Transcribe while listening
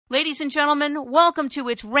Ladies and gentlemen, welcome to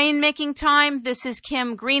It's Rainmaking Time. This is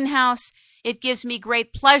Kim Greenhouse. It gives me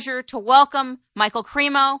great pleasure to welcome Michael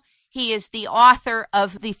Cremo. He is the author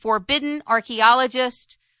of The Forbidden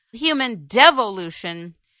Archaeologist, Human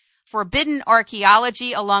Devolution, Forbidden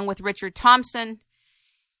Archaeology, along with Richard Thompson,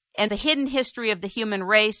 and The Hidden History of the Human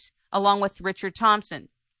Race, along with Richard Thompson.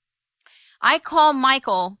 I call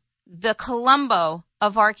Michael the Columbo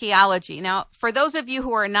of archaeology. Now, for those of you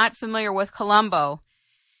who are not familiar with Columbo,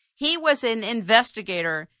 he was an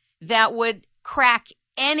investigator that would crack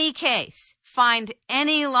any case, find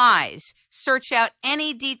any lies, search out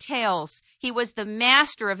any details. He was the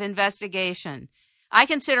master of investigation. I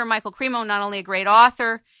consider Michael Cremo not only a great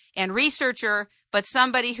author and researcher, but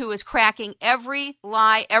somebody who is cracking every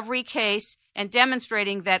lie, every case, and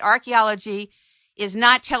demonstrating that archaeology is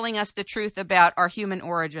not telling us the truth about our human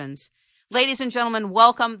origins. Ladies and gentlemen,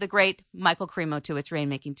 welcome the great Michael Cremo to It's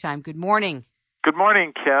Rainmaking Time. Good morning. Good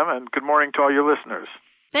morning, Kim, and good morning to all your listeners.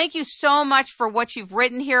 Thank you so much for what you've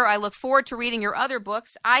written here. I look forward to reading your other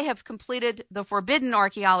books. I have completed The Forbidden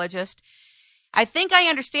Archaeologist. I think I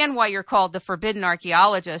understand why you're called The Forbidden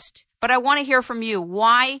Archaeologist, but I want to hear from you.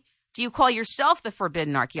 Why do you call yourself The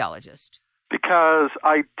Forbidden Archaeologist? Because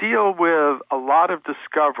I deal with a lot of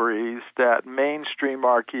discoveries that mainstream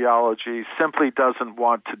archaeology simply doesn't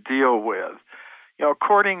want to deal with. You know,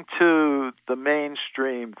 according to the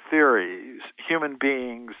mainstream theories, human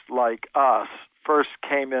beings like us first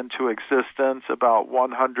came into existence about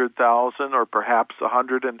 100,000 or perhaps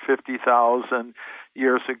 150,000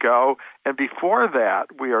 years ago. And before that,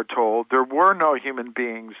 we are told, there were no human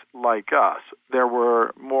beings like us. There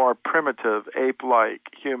were more primitive, ape-like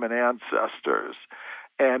human ancestors.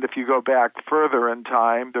 And if you go back further in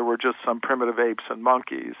time, there were just some primitive apes and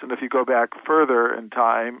monkeys. And if you go back further in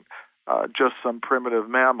time, just some primitive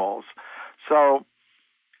mammals. So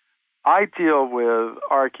I deal with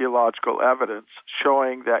archaeological evidence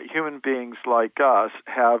showing that human beings like us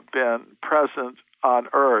have been present on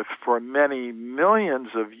Earth for many millions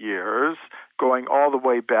of years, going all the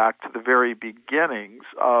way back to the very beginnings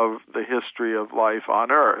of the history of life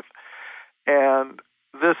on Earth. And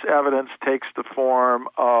this evidence takes the form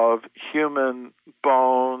of human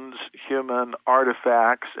bones, human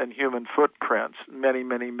artifacts, and human footprints, many,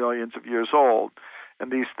 many millions of years old.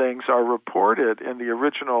 And these things are reported in the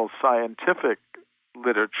original scientific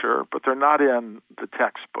literature, but they're not in the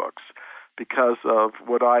textbooks because of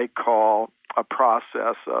what I call a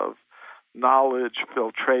process of knowledge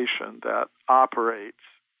filtration that operates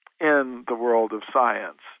in the world of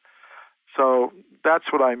science. So that's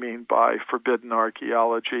what I mean by forbidden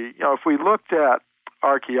archaeology. You know, if we looked at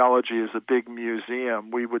archaeology as a big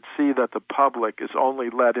museum, we would see that the public is only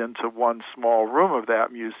let into one small room of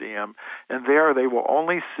that museum, and there they will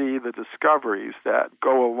only see the discoveries that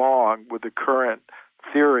go along with the current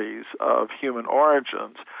theories of human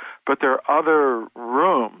origins. But there are other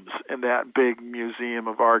rooms in that big museum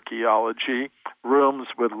of archaeology, rooms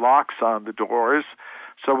with locks on the doors.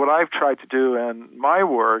 So what I've tried to do in my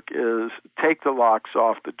work is take the locks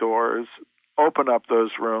off the doors, open up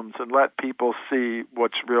those rooms, and let people see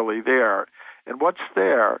what's really there. And what's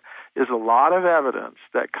there is a lot of evidence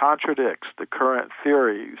that contradicts the current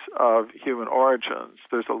theories of human origins.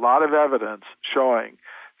 There's a lot of evidence showing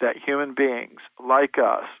that human beings like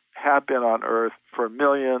us have been on Earth for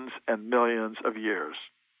millions and millions of years.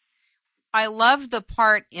 I love the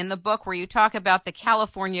part in the book where you talk about the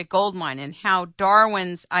California gold mine and how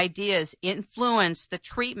Darwin's ideas influenced the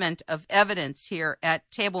treatment of evidence here at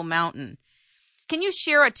Table Mountain. Can you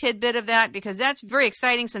share a tidbit of that? Because that's very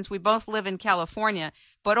exciting since we both live in California,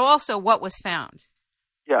 but also what was found.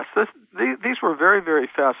 Yes, these were very, very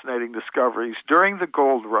fascinating discoveries. During the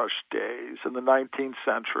gold rush days in the 19th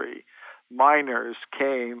century, miners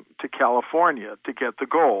came to California to get the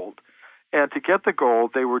gold. And to get the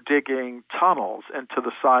gold, they were digging tunnels into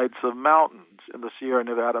the sides of mountains in the Sierra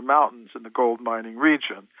Nevada mountains in the gold mining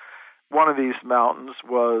region. One of these mountains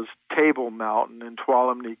was Table Mountain in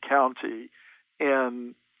Tuolumne County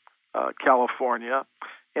in California.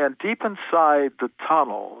 And deep inside the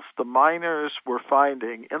tunnels, the miners were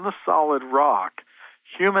finding in the solid rock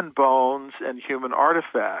human bones and human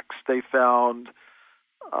artifacts. They found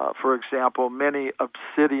for example, many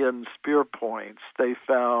obsidian spear points. They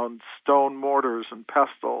found stone mortars and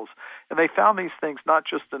pestles. And they found these things not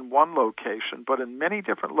just in one location, but in many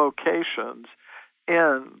different locations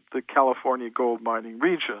in the California gold mining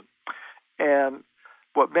region. And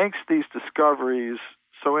what makes these discoveries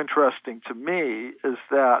so interesting to me is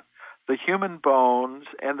that the human bones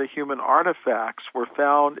and the human artifacts were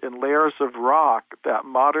found in layers of rock that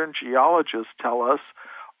modern geologists tell us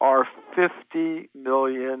are 50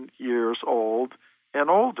 million years old and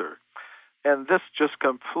older. And this just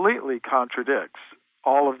completely contradicts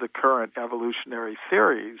all of the current evolutionary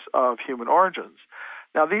theories of human origins.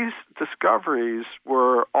 Now, these discoveries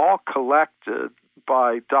were all collected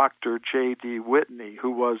by Dr. J.D. Whitney,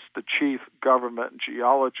 who was the chief government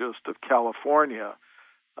geologist of California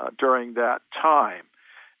during that time.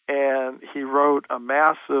 And he wrote a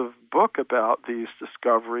massive book about these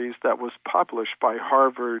discoveries that was published by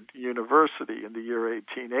Harvard University in the year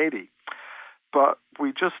 1880. But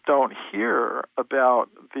we just don't hear about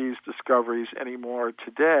these discoveries anymore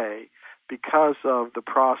today because of the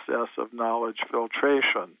process of knowledge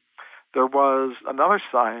filtration. There was another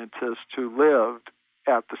scientist who lived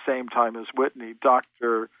at the same time as Whitney,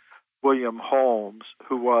 Dr. William Holmes,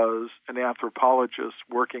 who was an anthropologist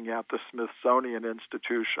working at the Smithsonian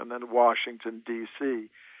Institution in Washington, D.C.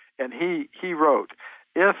 And he wrote,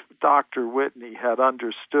 if Dr. Whitney had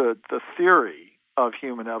understood the theory of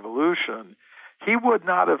human evolution, he would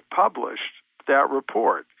not have published that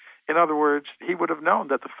report. In other words, he would have known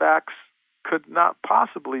that the facts could not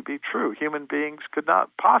possibly be true. Human beings could not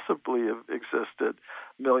possibly have existed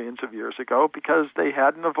millions of years ago because they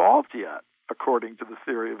hadn't evolved yet, according to the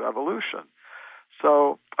theory of evolution.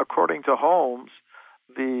 So, according to Holmes,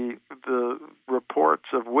 the reports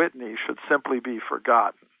of Whitney should simply be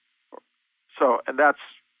forgotten. So, and that's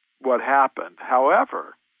what happened.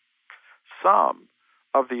 However, some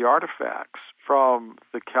of the artifacts from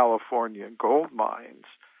the California gold mines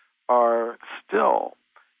are still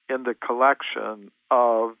in the collection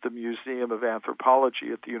of the Museum of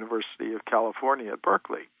Anthropology at the University of California at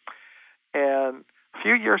Berkeley. And a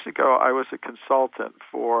few years ago, I was a consultant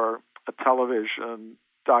for a television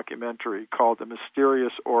documentary called The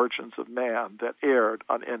Mysterious Origins of Man that aired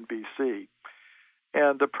on NBC.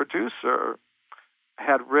 And the producer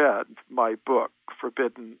had read my book,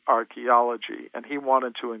 Forbidden Archaeology, and he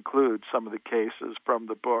wanted to include some of the cases from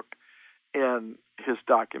the book in his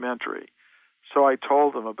documentary. So I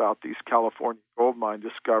told him about these California gold mine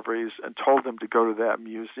discoveries and told him to go to that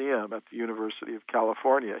museum at the University of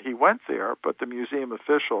California. He went there, but the museum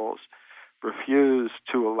officials refused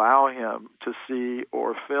to allow him to see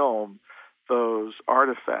or film those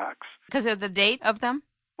artifacts. Because of the date of them?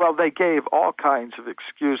 Well, they gave all kinds of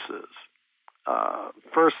excuses.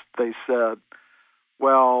 First, they said,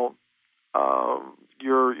 well,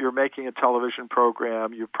 you're making a television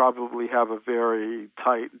program, you probably have a very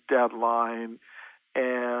tight deadline,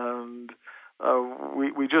 and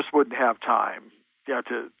we just wouldn't have time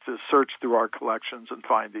to search through our collections and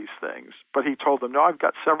find these things. But he told them, no, I've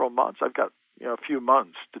got several months. I've got a few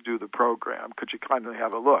months to do the program. Could you kindly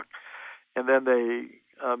have a look? And then they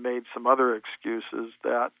made some other excuses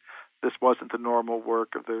that this wasn't the normal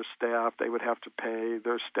work of their staff. They would have to pay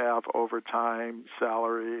their staff overtime,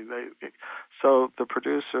 salary. So the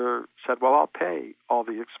producer said, well, I'll pay all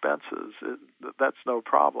the expenses. That's no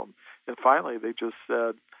problem. And finally, they just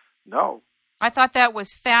said, no. I thought that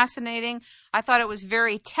was fascinating. I thought it was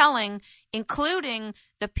very telling, including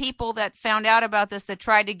the people that found out about this that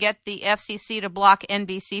tried to get the FCC to block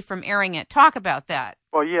NBC from airing it. Talk about that.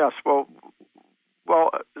 Well, yes. Well,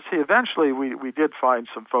 see, eventually we did find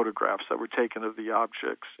some photographs that were taken of the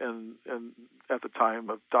objects at the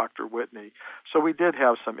time of Dr. Whitney. So we did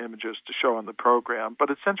have some images to show on the program.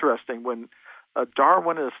 But it's interesting, when a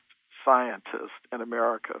Darwinist scientist in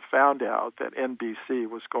America found out that NBC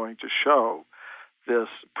was going to show this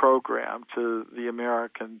program to the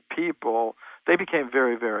American people, they became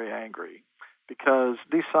very, very angry, because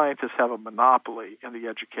these scientists have a monopoly in the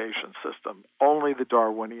education system. Only the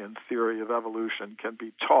Darwinian theory of evolution can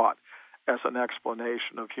be taught as an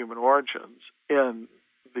explanation of human origins in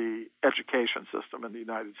the education system in the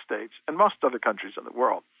United States and most other countries in the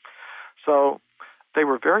world. So they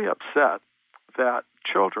were very upset that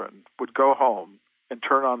children would go home and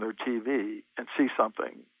turn on their TV and see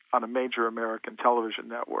something on a major American television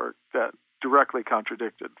network that directly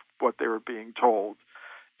contradicted what they were being told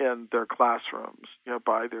in their classrooms,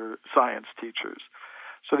 by their science teachers.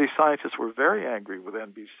 So these scientists were very angry with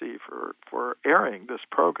NBC for airing this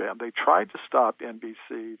program. They tried to stop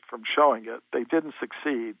NBC from showing it. They didn't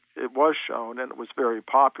succeed. It was shown, and it was very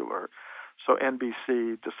popular. So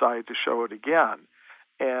NBC decided to show it again.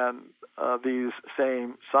 And these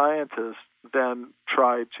same scientists then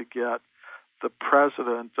tried to get the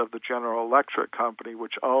president of the General Electric Company,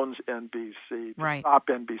 which owns NBC, to stop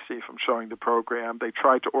NBC from showing the program. They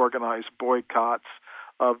tried to organize boycotts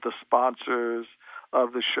of the sponsors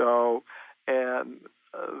of the show, and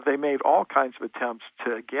they made all kinds of attempts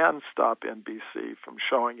to again stop NBC from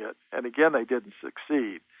showing it. And again, they didn't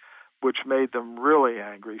succeed, which made them really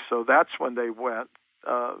angry. So that's when they went,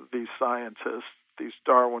 these scientists, these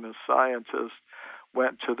Darwinist scientists,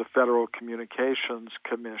 went to the Federal Communications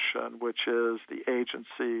Commission, which is the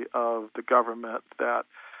agency of the government that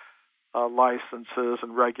licenses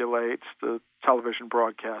and regulates the television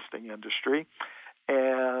broadcasting industry.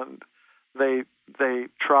 And they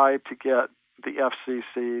tried to get the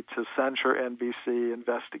FCC to censure NBC,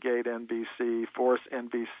 investigate NBC, force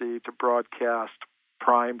NBC to broadcast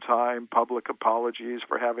primetime public apologies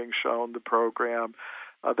for having shown the program.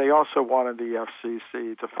 They also wanted the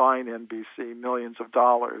FCC to fine NBC millions of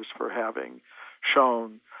dollars for having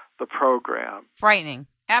shown the program. Frightening.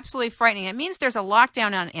 Absolutely frightening. It means there's a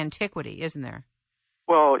lockdown on antiquity, isn't there?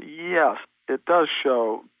 Well, yes, it does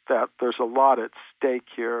show that there's a lot at stake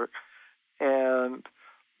here. And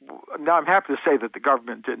now I'm happy to say that the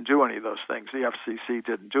government didn't do any of those things. The FCC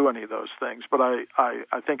didn't do any of those things. But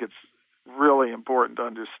I think it's really important to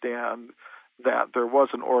understand that there was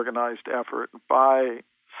an organized effort by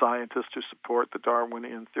scientists who support the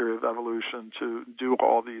Darwinian theory of evolution to do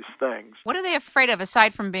all these things. What are they afraid of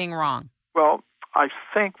aside from being wrong? Well, I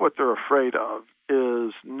think what they're afraid of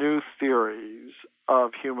is new theories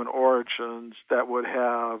of human origins that would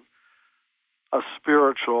have a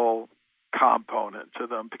spiritual component to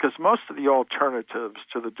them, because most of the alternatives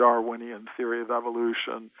to the Darwinian theory of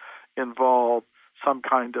evolution involve some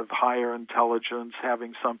kind of higher intelligence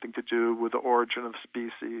having something to do with the origin of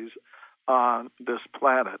species on this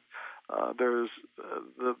planet.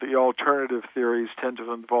 The alternative theories tend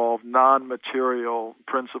to involve non-material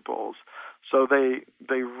principles, so they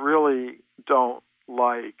really don't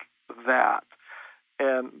like that.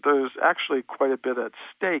 And there's actually quite a bit at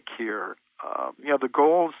stake here. The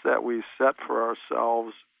goals that we set for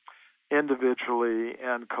ourselves individually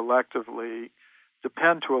and collectively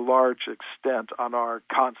depend to a large extent on our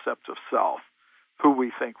concept of self, who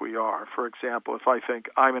we think we are. For example, if I think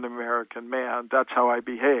I'm an American man, that's how I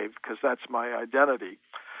behave, because that's my identity.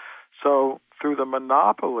 So through the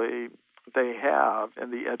monopoly they have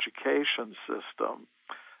in the education system,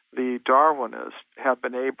 the Darwinists have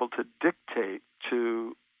been able to dictate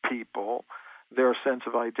to people their sense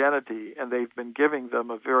of identity, and they've been giving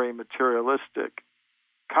them a very materialistic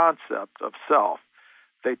concept of self.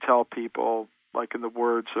 They tell people, like in the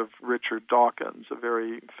words of Richard Dawkins, a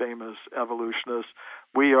very famous evolutionist,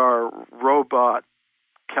 we are robot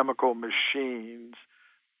chemical machines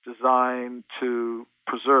designed to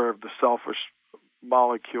preserve the selfish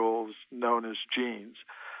molecules known as genes.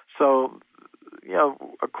 So,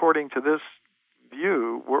 according to this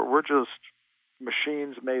view, we're just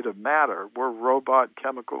machines made of matter. We're robot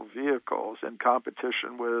chemical vehicles in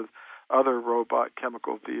competition with other robot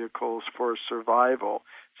chemical vehicles for survival.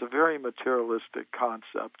 It's a very materialistic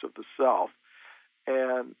concept of the self.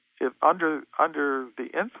 And if under the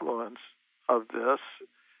influence of this,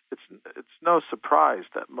 it's no surprise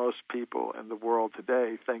that most people in the world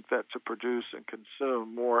today think that to produce and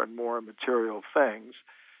consume more and more material things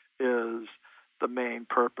is the main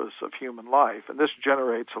purpose of human life. And this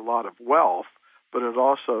generates a lot of wealth, but it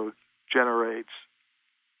also generates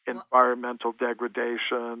environmental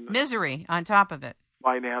degradation, misery on top of it,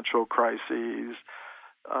 financial crises,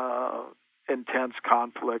 intense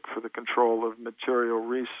conflict for the control of material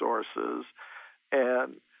resources,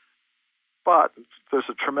 but there's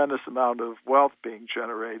a tremendous amount of wealth being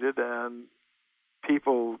generated, and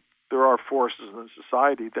there are forces in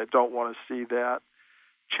society that don't want to see that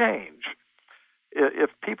change. If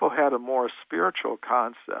people had a more spiritual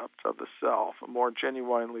concept of the self, a more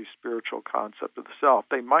genuinely spiritual concept of the self,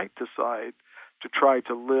 they might decide to try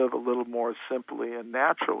to live a little more simply and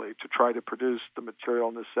naturally, to try to produce the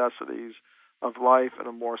material necessities of life in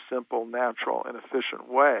a more simple, natural, and efficient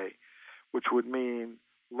way, which would mean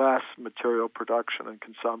less material production and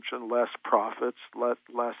consumption, less profits,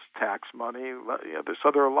 less tax money.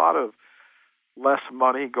 So there are a lot of less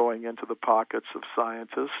money going into the pockets of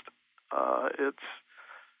scientists.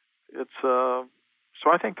 So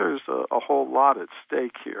I think there's a whole lot at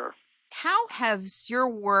stake here. How has your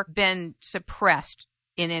work been suppressed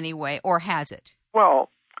in any way, or has it? Well,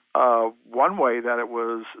 one way that it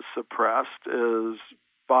was suppressed is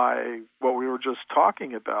by what we were just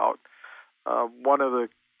talking about. One of the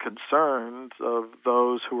concerns of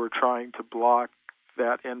those who were trying to block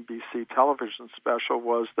that NBC television special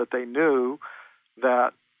was that they knew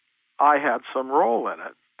that I had some role in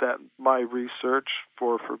it, that my research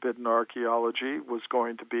for Forbidden Archaeology was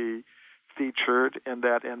going to be featured in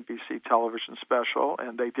that NBC television special,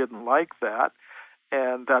 and they didn't like that,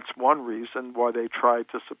 and that's one reason why they tried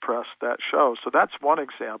to suppress that show. So that's one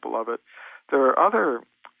example of it. There are other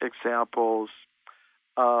examples.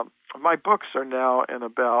 My books are now in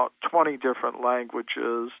about 20 different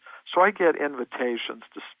languages, so I get invitations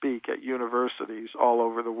to speak at universities all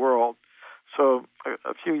over the world. So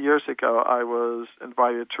a few years ago, I was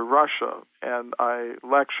invited to Russia, and I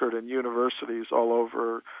lectured in universities all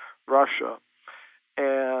over Russia.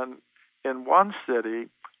 And in one city,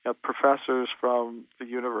 professors from the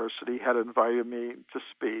university had invited me to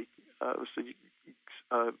speak. It was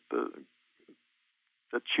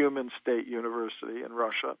the Tyumen State University in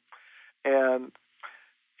Russia. And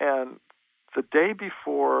the day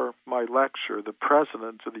before my lecture, the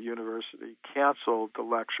president of the university canceled the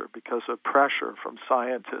lecture because of pressure from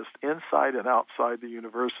scientists inside and outside the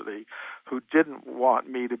university who didn't want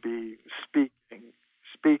me to be speaking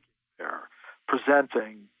there,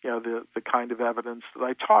 presenting, the kind of evidence that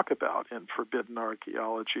I talk about in Forbidden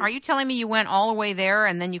Archaeology. Are you telling me you went all the way there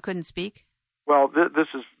and then you couldn't speak? Well, this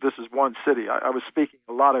is one city. I was speaking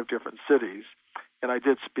in a lot of different cities, and I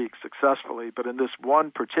did speak successfully. But in this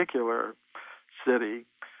one particular city,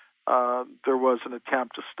 there was an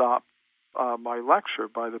attempt to stop my lecture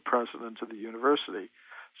by the president of the university.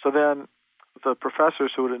 So then the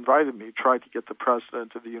professors who had invited me tried to get the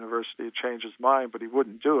president of the university to change his mind, but he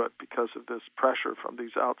wouldn't do it because of this pressure from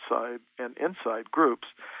these outside and inside groups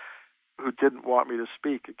who didn't want me to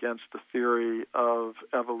speak against the theory of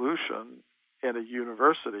evolution in a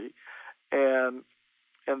university. And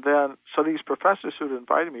then, so these professors who had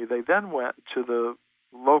invited me, they then went to the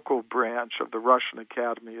local branch of the Russian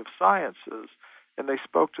Academy of Sciences, and they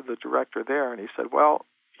spoke to the director there, and he said, well,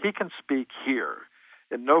 he can speak here,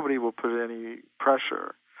 and nobody will put any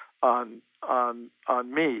pressure on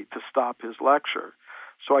me to stop his lecture.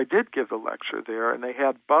 So I did give the lecture there, and they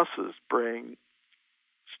had buses bring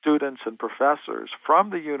students and professors from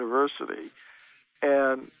the university.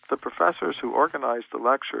 And the professors who organized the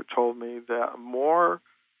lecture told me that more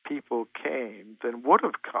people came than would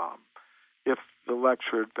have come if the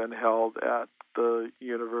lecture had been held at the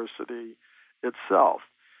university itself.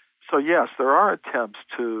 So yes, there are attempts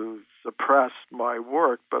to suppress my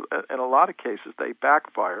work, but in a lot of cases they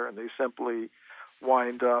backfire and they simply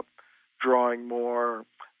wind up drawing more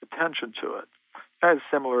attention to it. I had a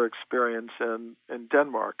similar experience in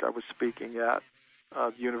Denmark. I was speaking at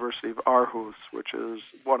the University of Aarhus, which is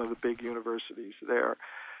one of the big universities there,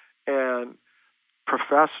 and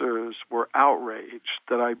professors were outraged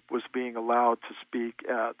that I was being allowed to speak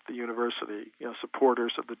at the university,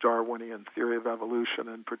 supporters of the Darwinian theory of evolution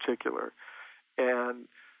in particular. And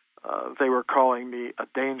they were calling me a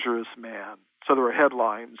dangerous man. So there were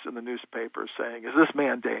headlines in the newspaper saying, "Is this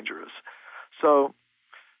man dangerous?" So,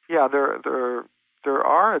 yeah, there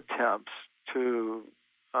are attempts to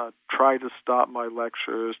try to stop my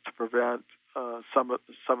lectures, to prevent some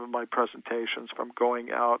of my presentations from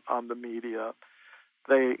going out on the media.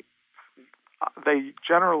 They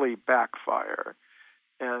generally backfire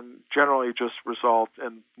and generally just result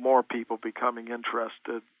in more people becoming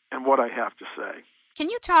interested in what I have to say. Can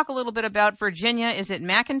you talk a little bit about Virginia? Is it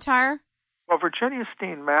McIntyre? Well, Virginia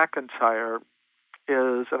Steen McIntyre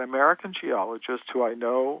is an American geologist who I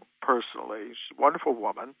know personally. She's a wonderful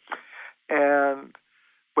woman. And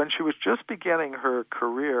when she was just beginning her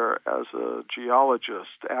career as a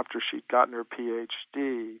geologist after she'd gotten her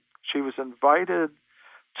PhD, she was invited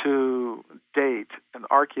to date an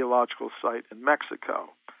archaeological site in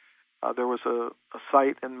Mexico. There was a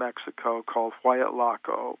site in Mexico called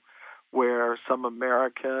Huayatlaco where some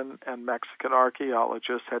American and Mexican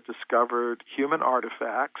archaeologists had discovered human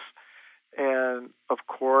artifacts, and of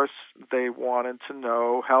course they wanted to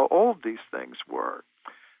know how old these things were.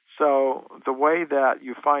 So the way that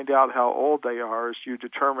you find out how old they are is you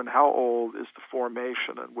determine how old is the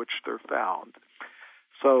formation in which they're found.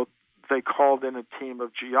 So they called in a team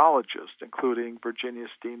of geologists, including Virginia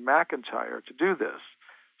Steen McIntyre, to do this.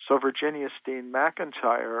 So Virginia Steen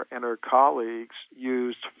McIntyre and her colleagues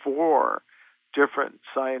used 4 different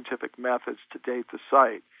scientific methods to date the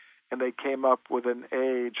site, and they came up with an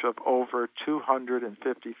age of over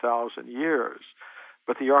 250,000 years.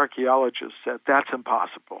 But the archaeologists said, that's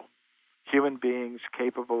impossible. Human beings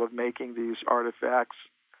capable of making these artifacts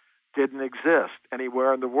didn't exist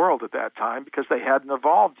anywhere in the world at that time because they hadn't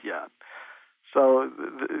evolved yet. So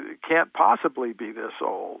it can't possibly be this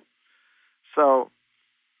old. So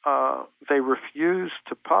they refused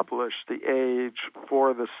to publish the age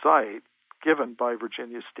for the site given by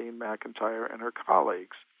Virginia Steen McIntyre and her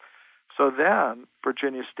colleagues. So then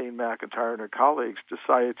Virginia Steen McIntyre and her colleagues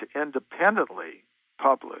decided to independently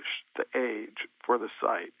publish the age for the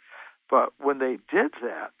site. But when they did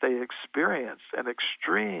that, they experienced an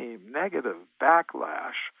extreme negative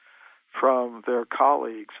backlash from their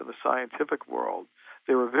colleagues in the scientific world.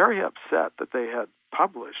 They were very upset that they had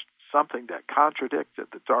published something that contradicted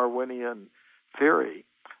the Darwinian theory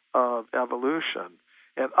of evolution.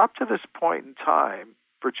 And up to this point in time,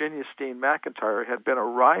 Virginia Steen McIntyre had been a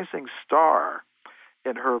rising star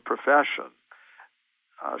in her profession.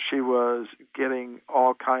 She was getting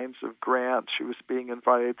all kinds of grants. She was being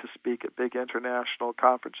invited to speak at big international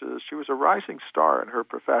conferences. She was a rising star in her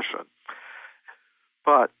profession.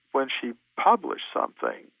 But when she published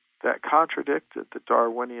something that contradicted the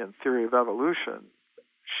Darwinian theory of evolution,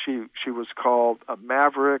 she was called a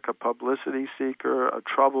maverick, a publicity seeker, a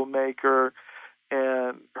troublemaker,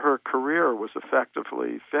 and her career was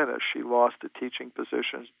effectively finished. She lost the teaching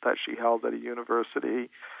positions that she held at a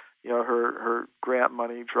university. Her grant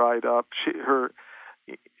money dried up.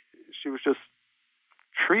 She was just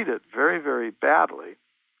treated very, very badly.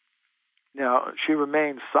 Now, she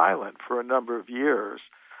remained silent for a number of years,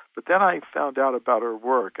 but then I found out about her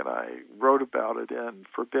work, and I wrote about it in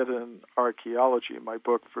Forbidden Archaeology, my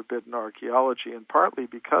book Forbidden Archaeology, and partly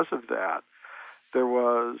because of that, there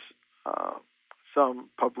was some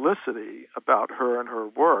publicity about her and her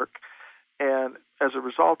work, and as a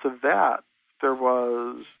result of that, there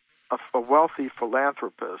was a wealthy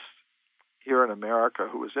philanthropist here in America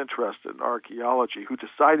who was interested in archaeology who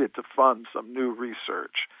decided to fund some new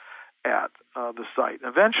research at the site.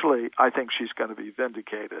 Eventually, I think she's going to be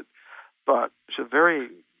vindicated, but she's a very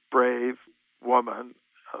brave woman,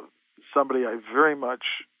 somebody I very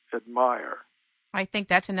much admire. I think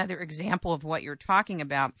that's another example of what you're talking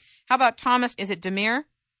about. How about Thomas, is it Demir?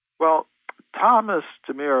 Well, Thomas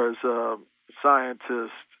Demir is a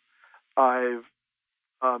scientist I've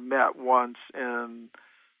met once in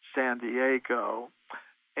San Diego,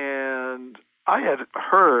 and I had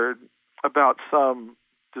heard about some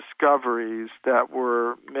discoveries that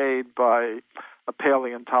were made by a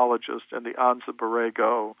paleontologist in the Anza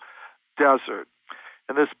Borrego Desert.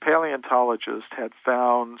 And this paleontologist had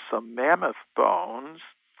found some mammoth bones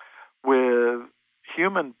with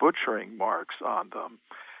human butchering marks on them.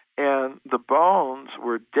 And the bones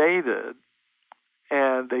were dated,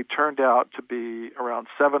 and they turned out to be around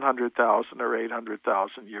 700,000 or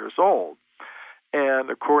 800,000 years old. And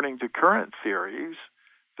according to current theories,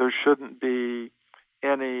 there shouldn't be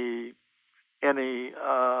any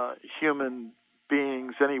human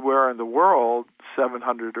beings anywhere in the world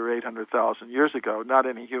 700 or 800,000 years ago, not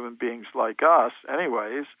any human beings like us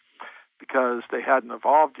anyways, because they hadn't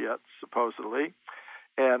evolved yet, supposedly.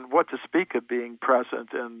 And what to speak of being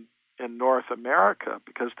present in North America,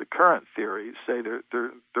 because the current theories say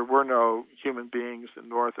there were no human beings in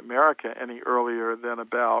North America any earlier than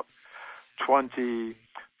about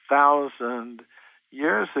 20,000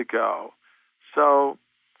 years ago. So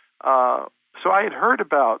I had heard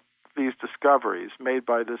about these discoveries made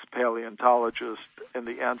by this paleontologist in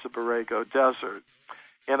the Anza Borrego Desert,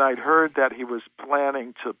 and I'd heard that he was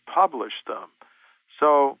planning to publish them.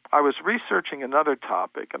 So I was researching another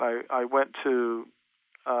topic, and I went to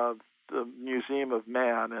the Museum of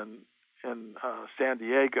Man in San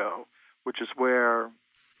Diego, which is where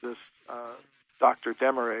this Dr.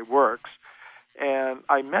 Demir works, and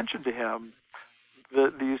I mentioned to him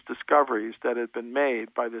these discoveries that had been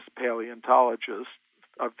made by this paleontologist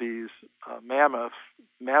of these mammoth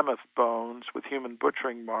bones with human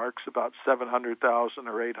butchering marks about 700,000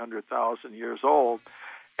 or 800,000 years old.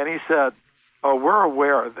 And he said, "Oh, we're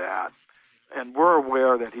aware of that, and we're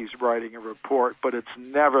aware that he's writing a report, but it's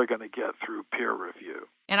never going to get through peer review."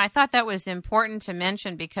 And I thought that was important to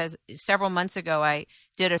mention because several months ago I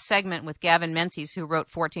did a segment with Gavin Menzies, who wrote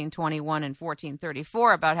 1421 and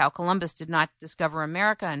 1434, about how Columbus did not discover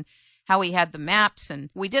America and how he had the maps. And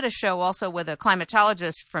we did a show also with a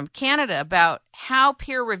climatologist from Canada about how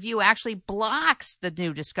peer review actually blocks the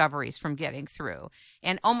new discoveries from getting through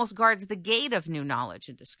and almost guards the gate of new knowledge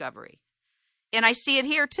and discovery. And I see it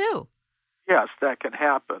here too. Yes, that can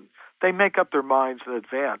happen. They make up their minds in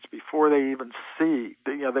advance before they even see.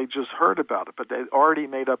 They just heard about it, but they already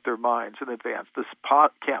made up their minds in advance. This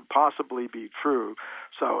can't possibly be true,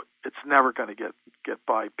 so it's never going to get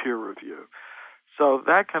by peer review. So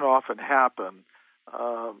that can often happen.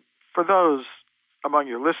 For those among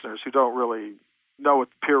your listeners who don't really know what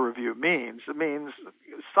peer review means, it means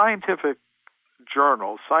scientific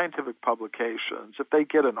journals, scientific publications, if they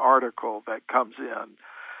get an article that comes in,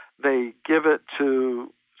 they give it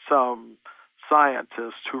to some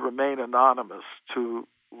scientists who remain anonymous to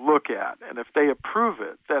look at. And if they approve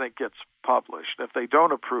it, then it gets published. If they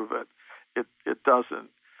don't approve it, it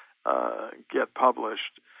doesn't get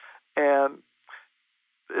published. And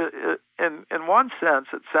in one sense,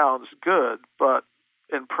 it sounds good, but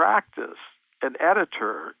in practice, an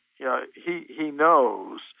editor, he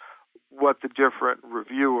knows what the different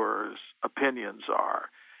reviewers' opinions are.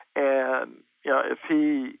 And, if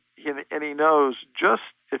he knows just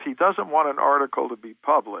if he doesn't want an article to be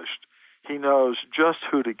published, he knows just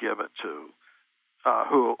who to give it to,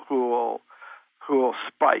 who will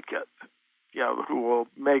spike it, who will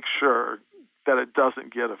make sure that it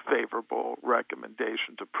doesn't get a favorable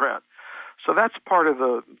recommendation to print. So that's part of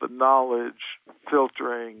the knowledge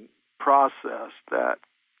filtering process that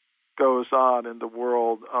goes on in the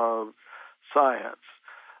world of science.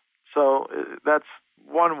 So that's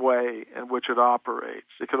one way in which it operates.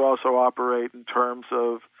 It could also operate in terms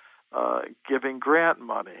of giving grant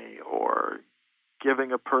money or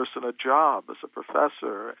giving a person a job as a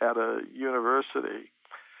professor at a university.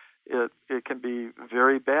 It can be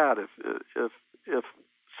very bad if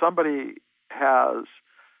somebody has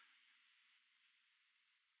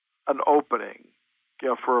an opening,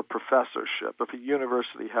 for a professorship. If a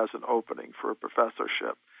university has an opening for a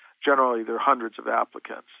professorship, generally there are hundreds of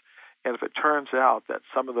applicants. And if it turns out that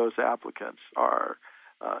some of those applicants are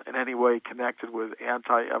in any way connected with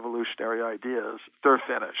anti-evolutionary ideas, they're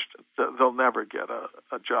finished. They'll never get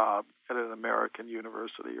a job at an American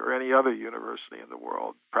university or any other university in the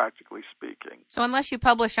world, practically speaking. So unless you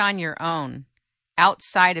publish on your own,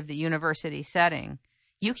 outside of the university setting,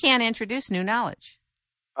 you can't introduce new knowledge.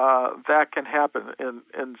 That can happen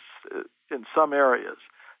in some areas.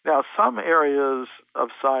 Now, some areas of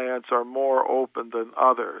science are more open than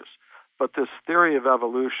others, but this theory of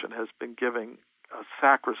evolution has been given a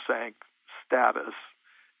sacrosanct status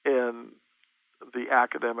in the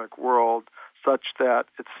academic world such that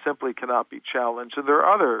it simply cannot be challenged. And there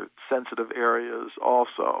are other sensitive areas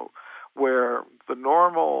also where the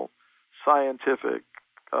normal scientific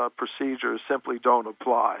procedures simply don't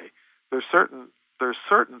apply. There's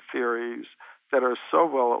certain theories that are so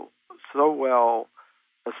well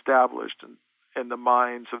established in the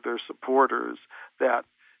minds of their supporters that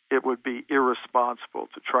it would be irresponsible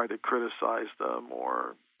to try to criticize them.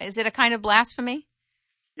 Or is it a kind of blasphemy?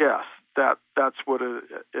 Yes, that's what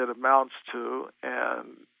it amounts to,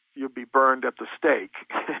 and you'll be burned at the stake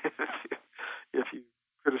if you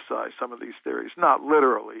criticize some of these theories, not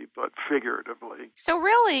literally, but figuratively. So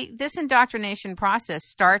really, this indoctrination process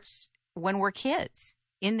starts when we're kids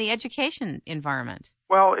in the education environment.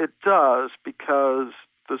 Well, it does, because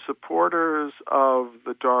the supporters of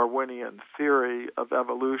the Darwinian theory of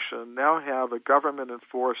evolution now have a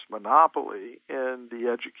government-enforced monopoly in the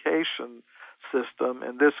education system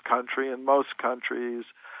in this country and most countries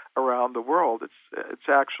around the world. It's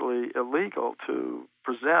actually illegal to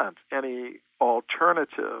present any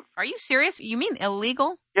alternative. Are you serious? You mean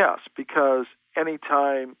illegal? Yes, because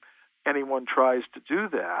anytime anyone tries to do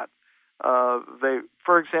that,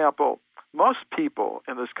 for example, most people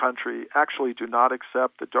in this country actually do not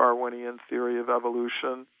accept the Darwinian theory of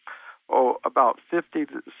evolution. About 50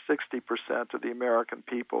 to 60% of the American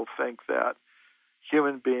people think that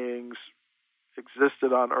human beings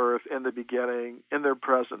existed on Earth in the beginning in their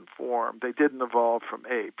present form. They didn't evolve from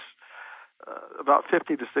apes. About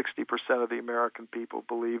 50 to 60% of the American people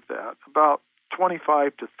believe that. About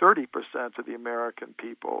 25 to 30% of the American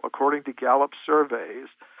people, according to Gallup surveys,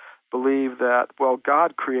 believe that, well,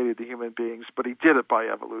 God created the human beings, but he did it by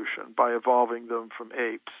evolution, by evolving them from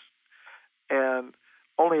apes. And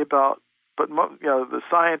the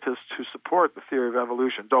scientists who support the theory of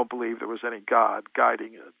evolution don't believe there was any God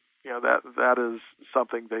guiding it. That is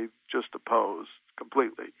something they just oppose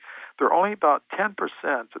completely. There are only about 10%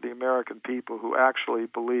 of the American people who actually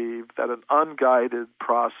believe that an unguided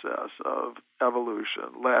process of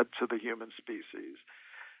evolution led to the human species.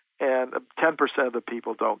 And 10% of the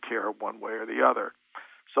people don't care one way or the other.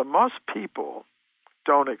 So most people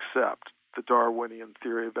don't accept the Darwinian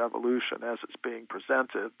theory of evolution as it's being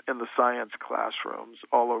presented in the science classrooms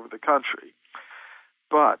all over the country.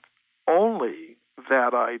 But only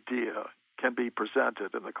that idea can be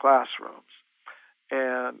presented in the classrooms.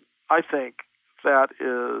 And I think that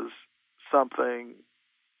is something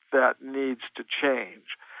that needs to change,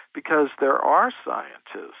 because there are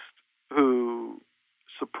scientists who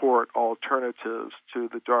support alternatives to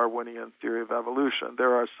the Darwinian theory of evolution.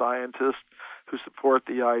 There are scientists who support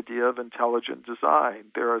the idea of intelligent design.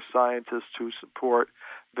 There are scientists who support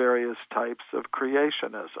various types of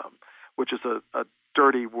creationism, which is a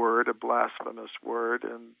dirty word, a blasphemous word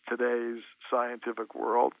in today's scientific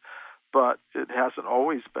world, but it hasn't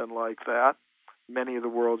always been like that. Many of the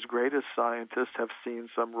world's greatest scientists have seen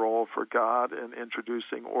some role for God in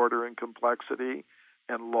introducing order and complexity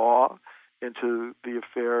and law into the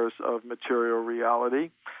affairs of material reality.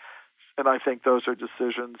 And I think those are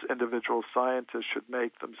decisions individual scientists should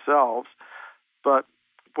make themselves. But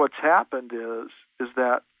what's happened is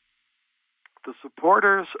that The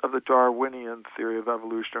supporters of the Darwinian theory of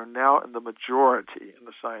evolution are now in the majority in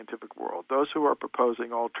the scientific world. Those who are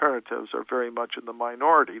proposing alternatives are very much in the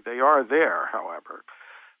minority. They are there, however.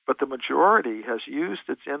 But the majority has used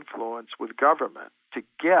its influence with government to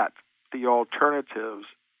get the alternatives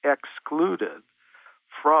excluded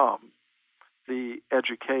from the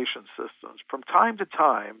education systems. From time to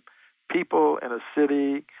time, people in a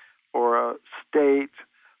city or a state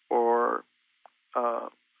or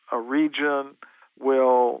a region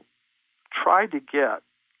will try to get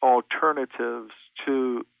alternatives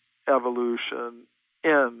to evolution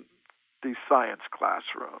in these science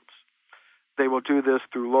classrooms. They will do this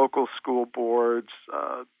through local school boards,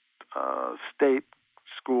 state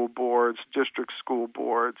school boards, district school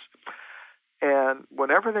boards. And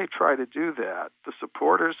whenever they try to do that, the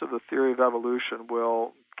supporters of the theory of evolution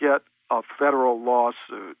will get a federal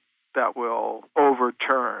lawsuit that will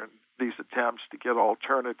overturn these attempts to get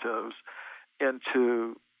alternatives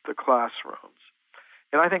into the classrooms.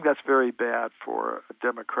 And I think that's very bad for a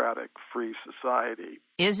democratic, free society.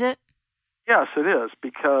 Is it? Yes, it is,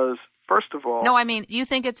 because, first of all... No, I mean, you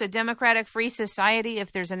think it's a democratic, free society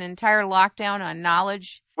if there's an entire lockdown on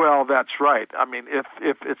knowledge? Well, that's right. I mean, if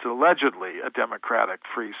it's allegedly a democratic,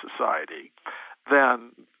 free society,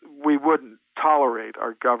 then we wouldn't tolerate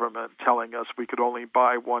our government telling us we could only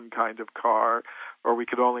buy one kind of car, or we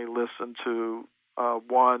could only listen to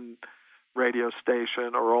one radio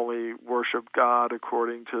station, or only worship God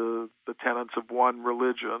according to the tenets of one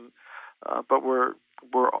religion. But we're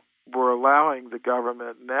allowing the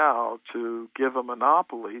government now to give a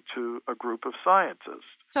monopoly to a group of scientists.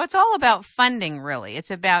 So it's all about funding, really.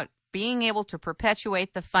 It's about being able to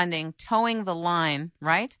perpetuate the funding, towing the line,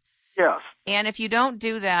 right? Yes. And if you don't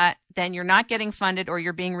do that, then you're not getting funded or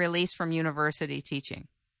you're being released from university teaching.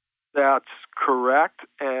 That's correct.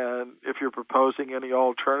 And if you're proposing any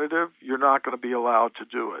alternative, you're not going to be allowed to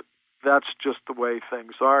do it. That's just the way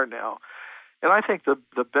things are now. And I think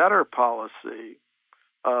the better policy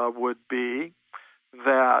would be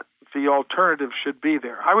that the alternative should be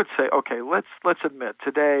there. I would say, okay, let's admit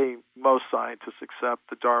today most scientists accept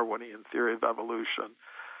the Darwinian theory of evolution.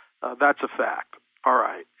 That's a fact. All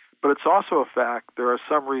right. But it's also a fact there are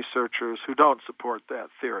some researchers who don't support that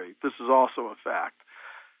theory. This is also a fact.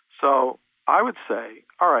 So I would say,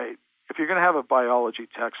 all right, if you're going to have a biology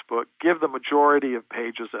textbook, give the majority of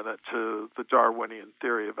pages in it to the Darwinian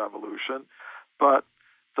theory of evolution, but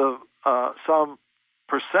some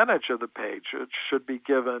percentage of the pages should be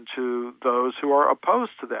given to those who are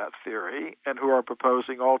opposed to that theory and who are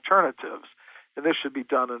proposing alternatives. And this should be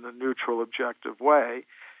done in a neutral, objective way.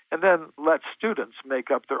 And then let students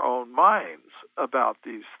make up their own minds about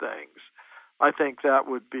these things. I think that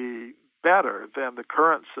would be better than the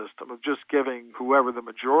current system of just giving whoever the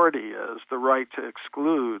majority is the right to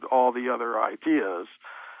exclude all the other ideas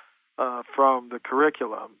from the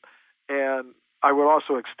curriculum. And I would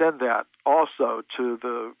also extend that also to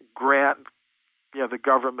the grant, the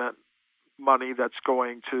government money that's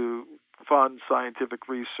going to fund scientific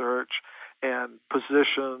research and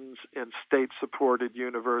positions in state-supported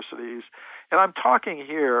universities. And I'm talking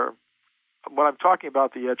here, when I'm talking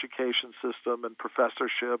about the education system and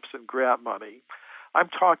professorships and grant money, I'm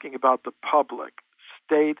talking about the public,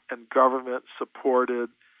 state and government-supported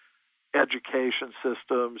education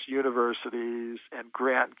systems, universities, and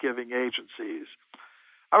grant-giving agencies.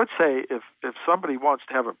 I would say if somebody wants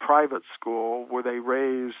to have a private school where they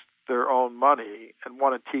raise their own money and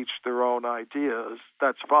want to teach their own ideas,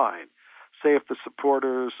 that's fine. Say if the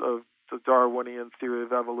supporters of the Darwinian theory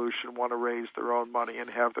of evolution want to raise their own money and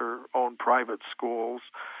have their own private schools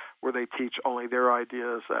where they teach only their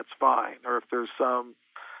ideas, that's fine. Or if there's some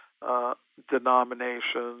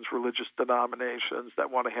denominations, religious denominations that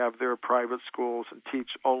want to have their private schools and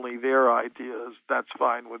teach only their ideas, that's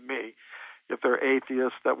fine with me. If they're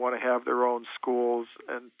atheists that want to have their own schools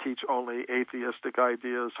and teach only atheistic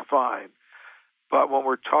ideas, fine. But when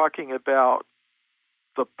we're talking about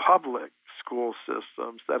the public school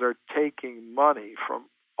systems that are taking money from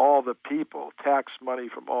all the people, tax money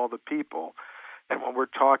from all the people, and when we're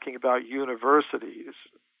talking about universities,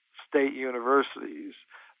 state universities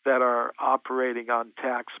that are operating on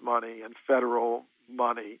tax money and federal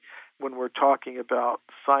money, when we're talking about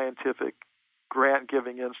scientific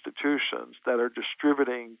grant-giving institutions that are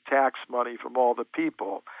distributing tax money from all the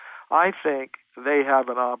people, I think they have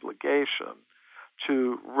an obligation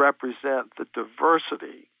to represent the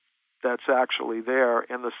diversity that's actually there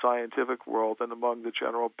in the scientific world and among the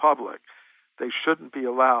general public. They shouldn't be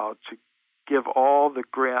allowed to give all the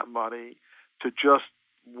grant money to just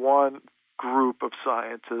one group of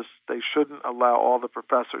scientists. They shouldn't allow all the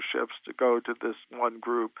professorships to go to this one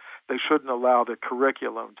group. They shouldn't allow the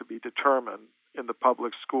curriculum to be determined in the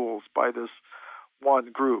public schools by this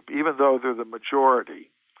one group, even though they're the majority.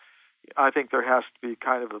 I think there has to be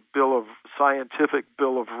kind of a scientific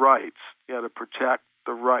bill of rights, to protect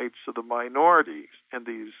the rights of the minorities in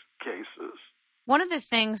these cases. One of the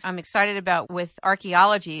things I'm excited about with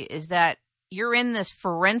archaeology is that you're in this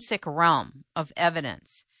forensic realm of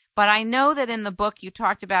evidence. But I know that in the book you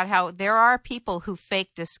talked about how there are people who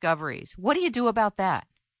fake discoveries. What do you do about that?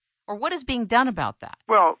 Or what is being done about that?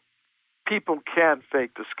 Well, people can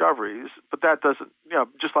fake discoveries, but that doesn't,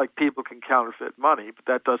 just like people can counterfeit money, but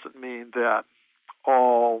that doesn't mean that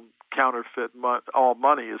all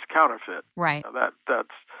money is counterfeit. Right.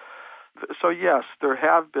 So yes, there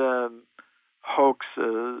have been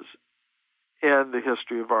hoaxes in the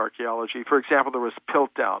history of archaeology. For example, there was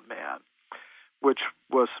Piltdown Man, which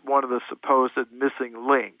was one of the supposed missing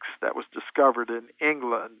links that was discovered in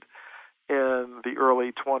England in the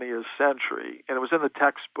early 20th century. And it was in the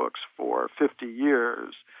textbooks for 50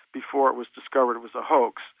 years before it was discovered it was a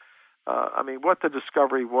hoax. What the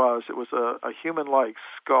discovery was, it was a human-like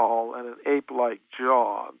skull and an ape-like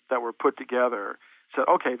jaw that were put together. Said,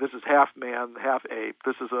 okay, this is half man, half ape.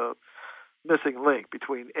 This is a missing link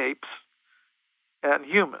between apes and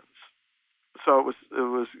humans. So it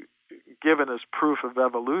was given as proof of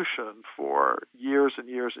evolution for years and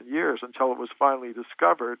years and years until it was finally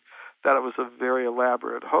discovered that it was a very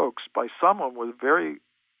elaborate hoax by someone with a very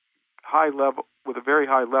high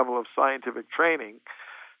level of scientific training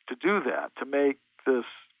to do that, to make this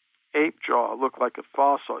ape jaw look like a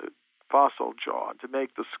fossil jaw, to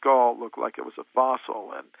make the skull look like it was a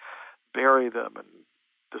fossil, and bury them and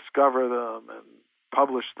discover them and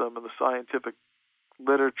publish them in the scientific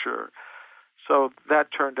literature. So that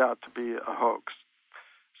turned out to be a hoax.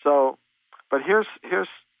 But here's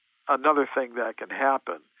another thing that can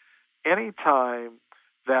happen. Anytime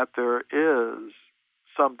that there is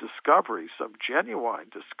some discovery, some genuine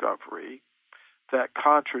discovery that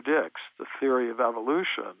contradicts the theory of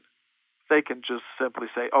evolution, they can just simply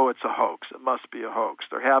say, oh, it's a hoax. It must be a hoax.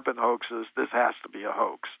 There have been hoaxes. This has to be a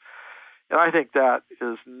hoax. And I think that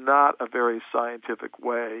is not a very scientific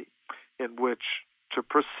way in which to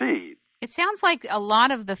proceed. It sounds like a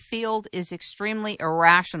lot of the field is extremely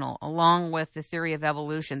irrational, along with the theory of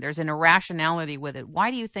evolution. There's an irrationality with it.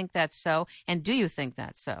 Why do you think that's so, and do you think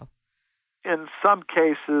that's so? In some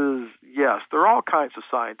cases, yes. There are all kinds of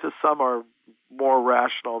scientists. Some are more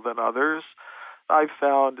rational than others. I've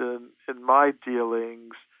found in my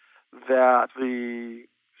dealings that the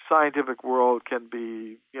scientific world can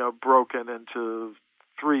be, broken into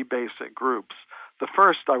three basic groups. The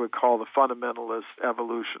first I would call the fundamentalist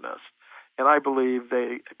evolutionist. And I believe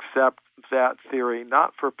they accept that theory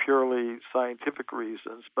not for purely scientific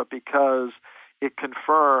reasons, but because it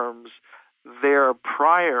confirms their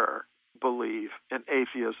prior belief in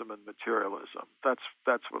atheism and materialism. That's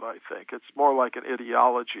what I think. It's more like an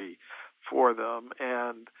ideology for them,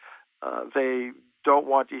 and they don't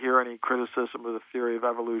want to hear any criticism of the theory of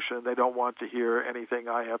evolution. They don't want to hear anything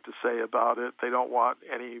I have to say about it. They don't want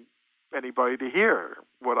anybody to hear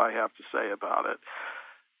what I have to say about it.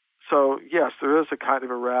 So, yes, there is a kind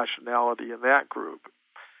of irrationality in that group.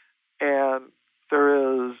 And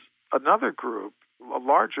there is another group, a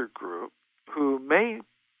larger group, who may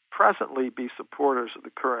presently be supporters of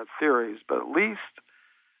the current theories, but at least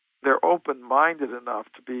they're open-minded enough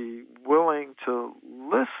to be willing to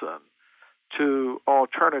listen to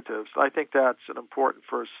alternatives. I think that's an important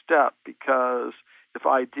first step, because if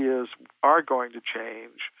ideas are going to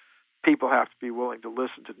change, people have to be willing to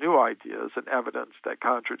listen to new ideas and evidence that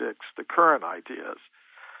contradicts the current ideas.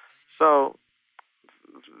 So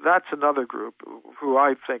that's another group who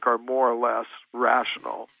I think are more or less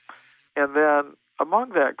rational. And then among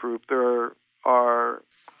that group, there are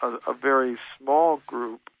a very small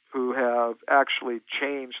group who have actually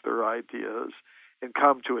changed their ideas and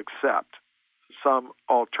come to accept some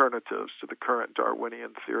alternatives to the current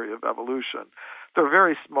Darwinian theory of evolution. They're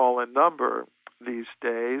very small in number these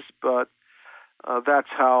days, but that's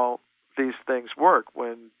how these things work.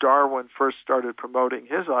 When Darwin first started promoting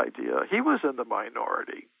his idea, he was in the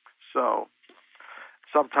minority. So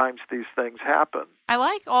sometimes these things happen. I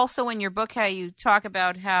like also in your book how you talk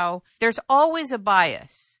about how there's always a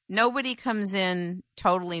bias. Nobody comes in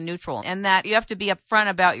totally neutral, and that you have to be upfront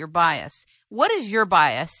about your bias. What is your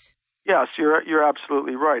bias? Yes, you're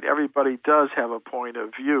absolutely right. Everybody does have a point of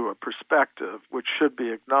view, a perspective, which should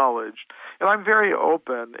be acknowledged. And I'm very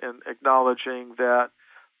open in acknowledging that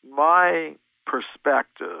my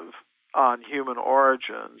perspective on human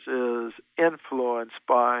origins is influenced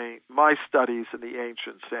by my studies in the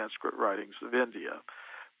ancient Sanskrit writings of India,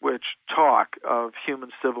 which talk of human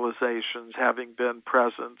civilizations having been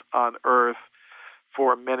present on Earth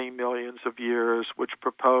for many millions of years, which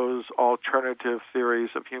propose alternative theories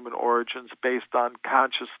of human origins based on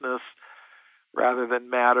consciousness rather than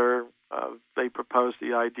matter. They propose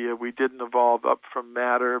the idea we didn't evolve up from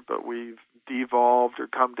matter, but we've devolved or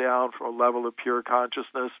come down from a level of pure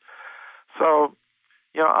consciousness. So,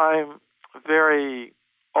 I'm very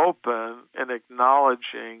open in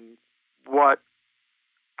acknowledging what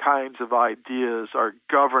kinds of ideas are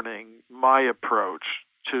governing my approach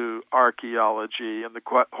to archaeology and the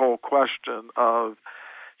whole question of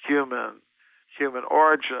human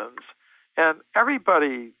origins. And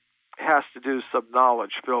everybody has to do some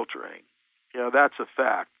knowledge filtering. That's a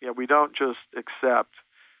fact. We don't just accept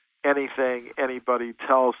anything anybody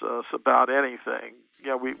tells us about anything.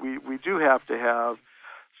 We do have to have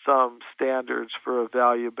some standards for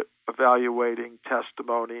evaluating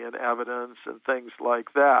testimony and evidence and things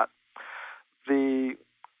like that. The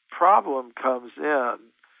problem comes in,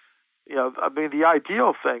 the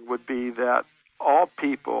ideal thing would be that all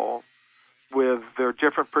people with their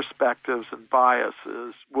different perspectives and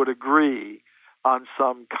biases would agree on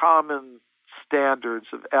some common standards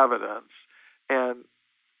of evidence and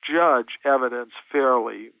judge evidence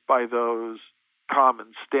fairly by those common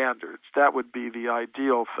standards. That would be the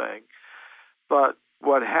ideal thing. But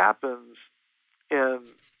what happens in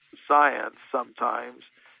science sometimes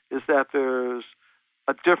is that there's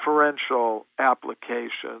a differential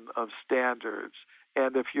application of standards.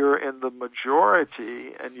 And if you're in the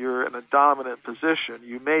majority and you're in a dominant position,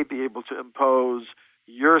 you may be able to impose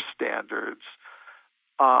your standards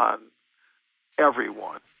on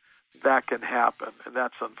everyone. That can happen, and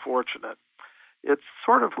that's unfortunate. It's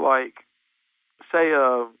sort of like, say,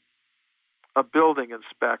 a building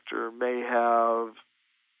inspector may have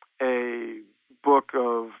a book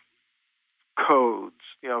of codes,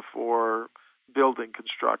 for building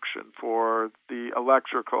construction, for the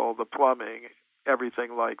electrical, the plumbing,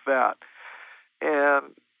 everything like that.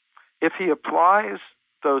 And if he applies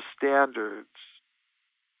those standards,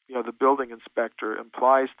 the building inspector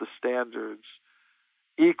applies the standards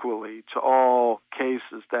equally to all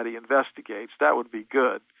cases that he investigates, that would be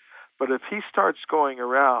good. But if he starts going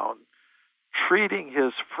around treating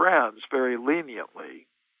his friends very leniently,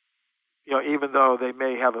 even though they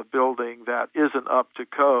may have a building that isn't up to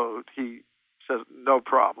code, he says, no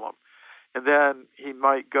problem. And then he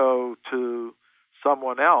might go to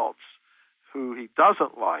someone else who he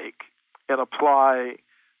doesn't like and apply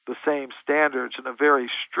the same standards in a very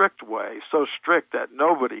strict way, so strict that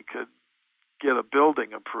nobody could get a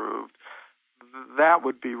building approved. That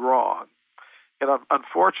would be wrong. And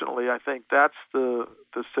unfortunately, I think that's the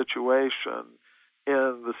situation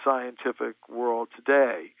in the scientific world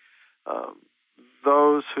today.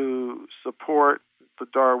 Those who support the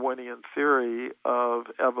Darwinian theory of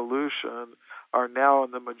evolution are now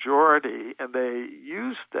in the majority, and they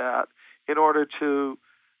use that in order to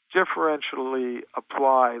differentially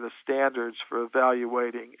apply the standards for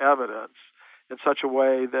evaluating evidence in such a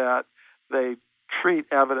way that they treat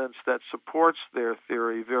evidence that supports their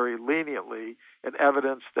theory very leniently, and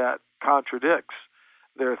evidence that contradicts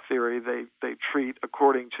their theory they treat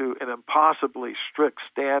according to an impossibly strict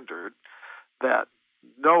standard that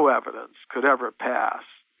no evidence could ever pass.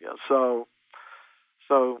 So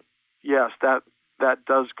yes, that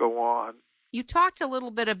does go on. You talked a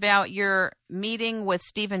little bit about your meeting with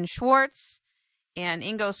Stephen Schwartz and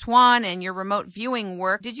Ingo Swann and your remote viewing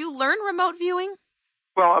work. Did you learn remote viewing?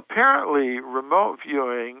 Well, apparently remote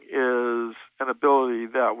viewing is an ability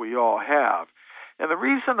that we all have. And the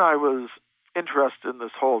reason I was interested in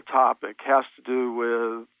this whole topic has to do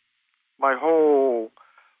with my whole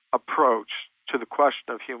approach to the question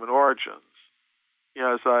of human origins.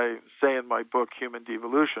 As I say in my book, Human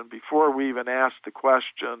Devolution, before we even ask the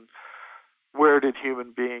question, where did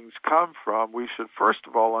human beings come from, we should first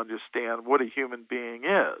of all understand what a human being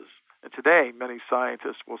is. And today, many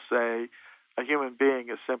scientists will say a human being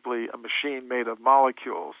is simply a machine made of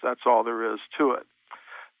molecules. That's all there is to it.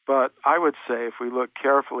 But I would say if we look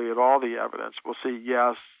carefully at all the evidence, we'll see,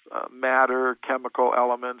 yes, matter, chemical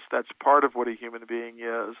elements, that's part of what a human being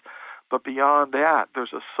is. But beyond that,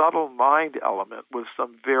 there's a subtle mind element with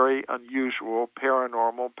some very unusual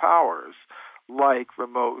paranormal powers, like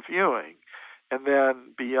remote viewing. And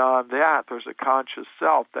then beyond that, there's a conscious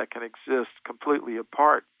self that can exist completely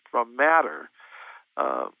apart from matter.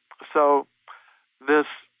 So this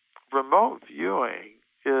remote viewing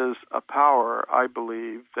is a power, I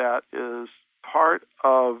believe, that is part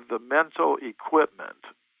of the mental equipment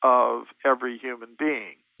of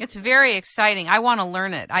it's very exciting. I want to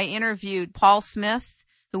learn it. I interviewed Paul Smith,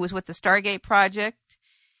 who was with the Stargate Project,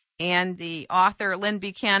 and the author Lynn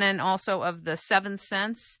Buchanan, also of The Seventh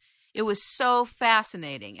Sense. It was so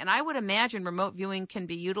fascinating. And I would imagine remote viewing can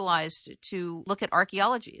be utilized to look at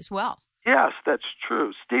archaeology as well. Yes, that's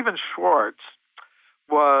true. Stephen Schwartz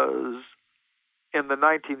was, in the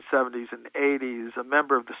 1970s and 80s, a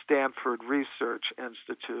member of the Stanford Research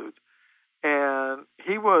Institute. And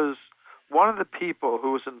he was one of the people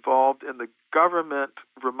who was involved in the government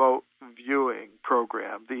remote viewing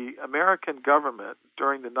program. The American government,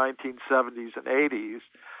 during the 1970s and 80s,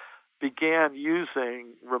 began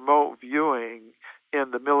using remote viewing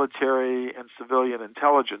in the military and civilian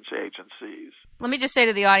intelligence agencies. Let me just say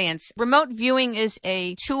to the audience, remote viewing is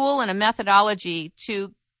a tool and a methodology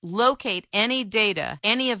to locate any data,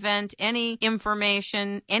 any event, any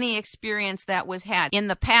information, any experience that was had in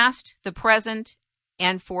the past, the present,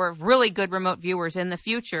 and for really good remote viewers in the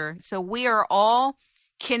future. So we are all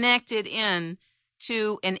connected in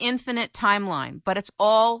to an infinite timeline, but it's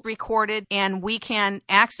all recorded and we can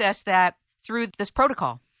access that through this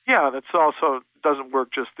protocol. Yeah, that's also doesn't work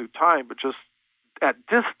just through time, but just at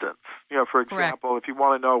distance. For example, Correct. If you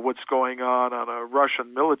want to know what's going on a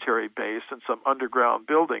Russian military base in some underground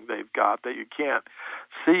building they've got that you can't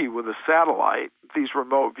see with a satellite, these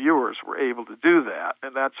remote viewers were able to do that.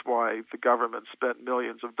 And that's why the government spent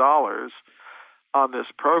millions of dollars on this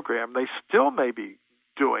program. They still may be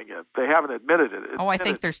doing it. They haven't admitted it. I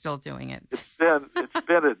think they're still doing it. It's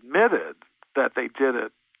been admitted that they did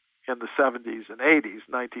it in the 70s and 80s,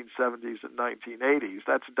 1970s and 1980s.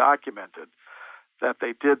 That's documented that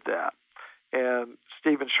they did that. And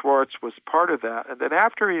Stephen Schwartz was part of that. And then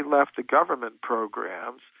after he left the government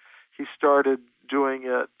programs, he started doing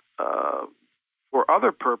it for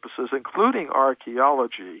other purposes, including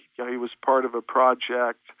archaeology. He was part of a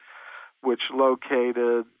project which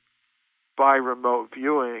located, by remote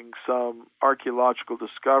viewing, some archaeological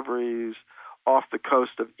discoveries off the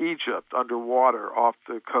coast of Egypt, underwater, off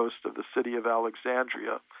the coast of the city of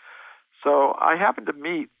Alexandria. So I happened to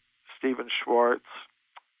meet Stephen Schwartz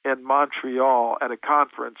in Montreal at a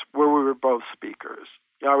conference where we were both speakers.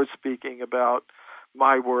 I was speaking about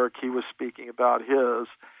my work, he was speaking about his.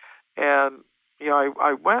 And,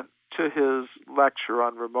 I went to his lecture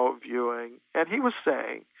on remote viewing, and he was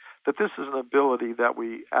saying that this is an ability that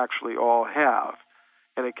we actually all have,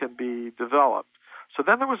 and it can be developed. So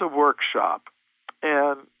then there was a workshop,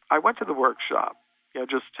 and I went to the workshop,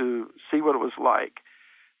 just to see what it was like.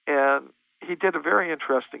 And he did a very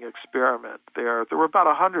interesting experiment there. There were about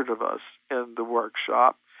 100 of us in the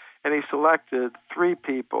workshop, and he selected 3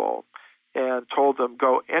 people and told them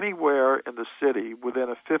go anywhere in the city within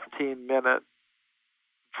a 15-minute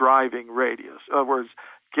driving radius. In other words,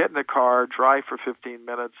 get in a car, drive for 15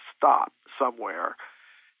 minutes, stop somewhere.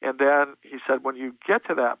 And then he said, when you get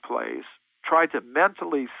to that place, try to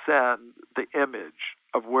mentally send the image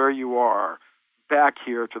of where you are back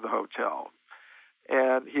here to the hotel.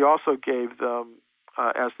 And he also gave them,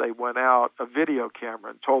 as they went out, a video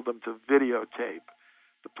camera and told them to videotape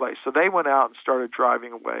the place. So they went out and started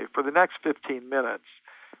driving away. For the next 15 minutes,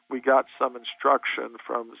 we got some instruction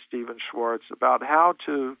from Stephen Schwartz about how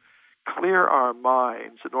to clear our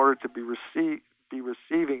minds in order to be receiving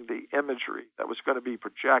the imagery that was going to be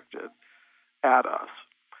projected at us.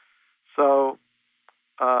 So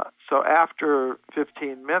after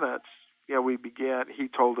 15 minutes, he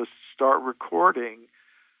told us to start recording,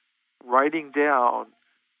 writing down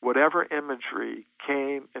whatever imagery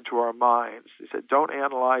came into our minds. He said, don't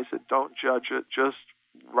analyze it, don't judge it, just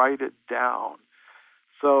write it down.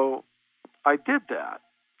 So I did that.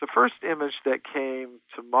 The first image that came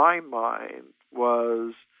to my mind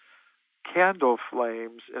was candle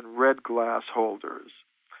flames in red glass holders.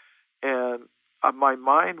 And my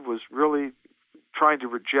mind was really trying to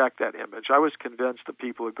reject that image. I was convinced that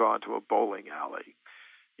people had gone to a bowling alley.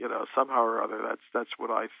 Somehow or other, that's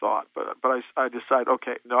what I thought. But I decided,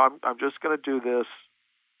 okay, no, I'm just going to do this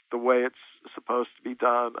the way it's supposed to be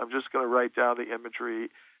done. I'm just going to write down the imagery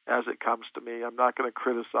as it comes to me. I'm not going to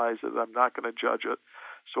criticize it. I'm not going to judge it.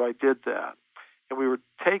 So I did that. And we were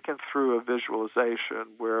taken through a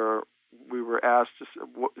visualization where we were asked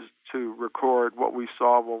to record what we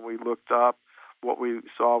saw when we looked up, what we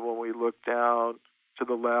saw when we looked down, to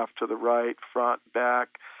the left, to the right, front,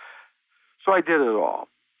 back. So I did it all,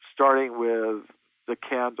 starting with the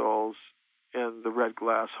candles in the red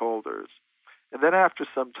glass holders. And then after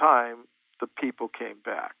some time, the people came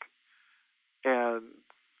back. And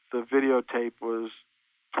the videotape was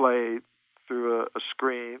played through a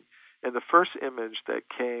screen. And the first image that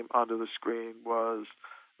came onto the screen was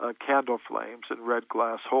candle flames in red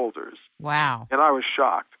glass holders. Wow. And I was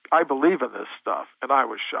shocked. I believe in this stuff, and I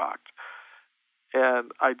was shocked.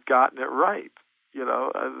 And I'd gotten it right.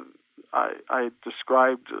 I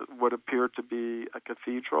described what appeared to be a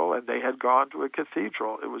cathedral, and they had gone to a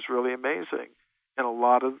cathedral. It was really amazing. And a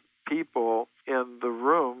lot of people in the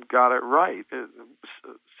room got it right.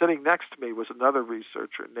 Sitting next to me was another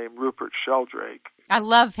researcher named Rupert Sheldrake. I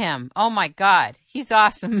love him. Oh, my God. He's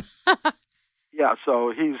awesome. Yeah,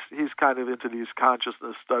 so he's kind of into these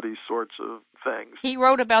consciousness study sorts of things. He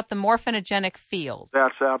wrote about the morphinogenic field.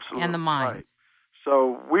 That's absolutely and the mind. Right.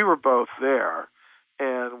 So we were both there,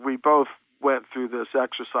 and we both went through this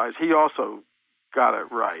exercise. He also got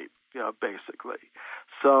it right, basically.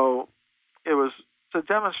 So it was a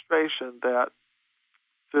demonstration that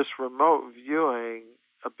this remote viewing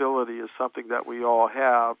ability is something that we all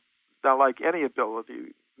have. Now, like any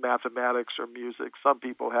ability, mathematics or music, some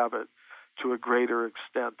people have it to a greater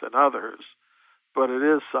extent than others, but it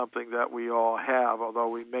is something that we all have, although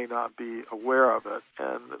we may not be aware of it.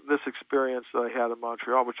 And this experience that I had in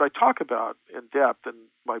Montreal, which I talk about in depth in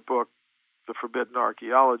my book, The Forbidden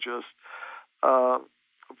Archaeologist,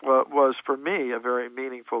 was for me a very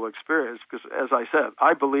meaningful experience because, as I said,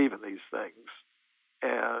 I believe in these things.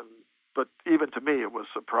 But even to me, it was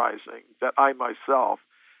surprising that I myself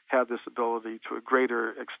had this ability to a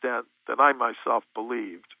greater extent than I myself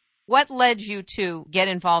believed. What led you to get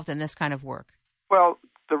involved in this kind of work? Well,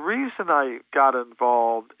 the reason I got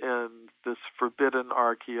involved in this forbidden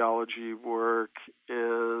archaeology work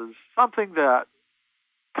is something that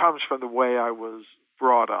comes from the way I was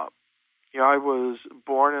brought up. I was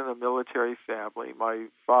born in a military family. My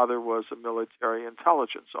father was a military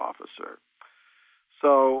intelligence officer.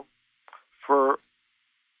 So for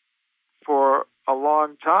a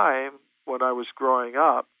long time when I was growing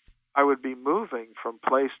up, I would be moving from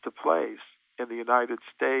place to place in the United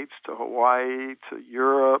States to Hawaii to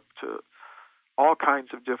Europe to all kinds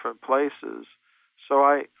of different places. So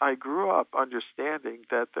I grew up understanding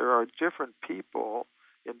that there are different people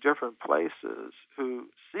in different places who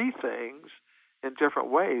see things in different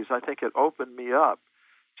ways. I think it opened me up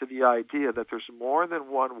to the idea that there's more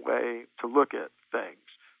than one way to look at things.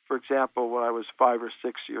 For example, when I was 5 or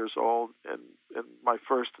 6 years old in my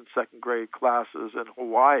first and second grade classes in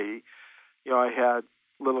Hawaii, I had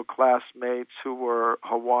little classmates who were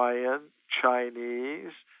Hawaiian,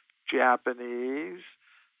 Chinese, Japanese,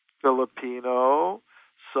 Filipino,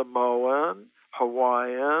 Samoan,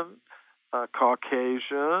 Hawaiian,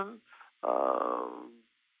 Caucasian,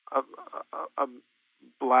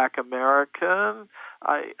 Black American.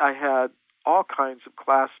 I had all kinds of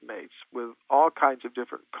classmates with all kinds of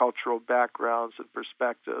different cultural backgrounds and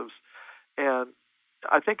perspectives. And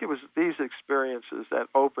I think it was these experiences that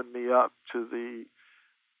opened me up to the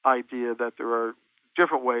idea that there are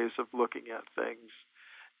different ways of looking at things.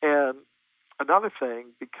 And another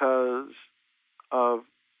thing, because of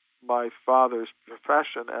my father's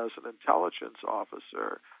profession as an intelligence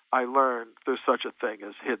officer, I learned there's such a thing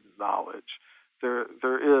as hidden knowledge.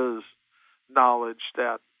 There is knowledge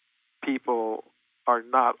that people are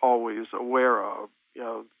not always aware of,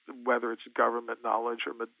 whether it's government knowledge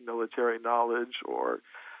or military knowledge or,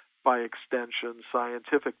 by extension,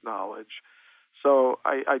 scientific knowledge. So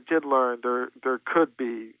I did learn there could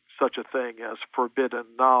be such a thing as forbidden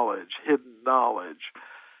knowledge, hidden knowledge.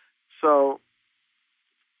 So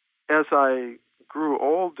as I grew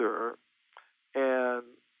older and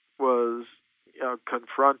was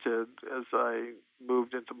confronted as I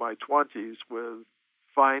moved into my 20s with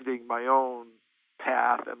finding my own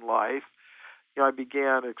path in life, I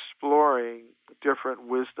began exploring different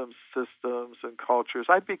wisdom systems and cultures.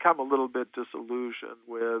 I'd become a little bit disillusioned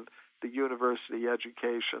with the university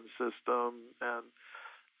education system and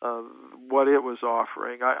what it was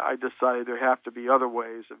offering. I decided there have to be other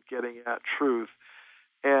ways of getting at truth.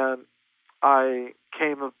 And I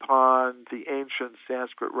came upon the ancient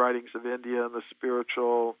Sanskrit writings of India and the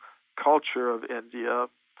spiritual culture of India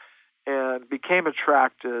and became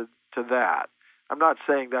attracted to that. I'm not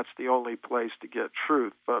saying that's the only place to get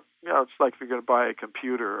truth, but it's like if you're going to buy a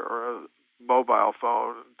computer or a mobile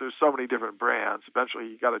phone, there's so many different brands. Eventually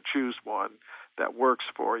you got to choose one that works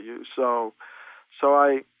for you. So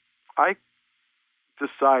I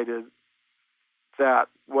decided that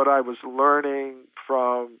what I was learning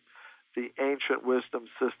from the ancient wisdom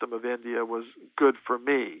system of India was good for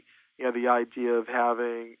me. The idea of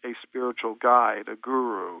having a spiritual guide, a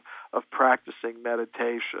guru, of practicing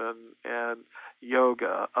meditation and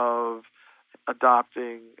yoga, of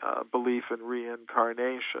adopting belief in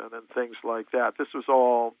reincarnation and things like that. This was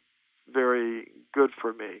all very good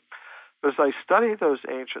for me. But as I studied those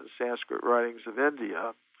ancient Sanskrit writings of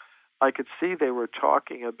India, I could see they were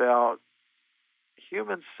talking about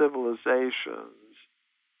human civilizations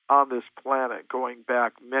on this planet going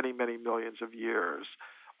back many, many millions of years,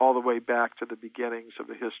 all the way back to the beginnings of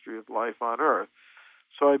the history of life on Earth.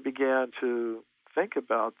 So I began to think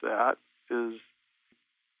about that.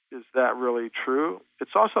 Is that really true?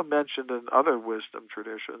 It's also mentioned in other wisdom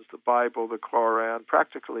traditions, the Bible, the Quran,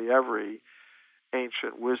 practically every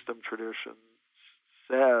ancient wisdom tradition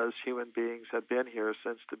says human beings have been here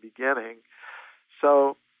since the beginning.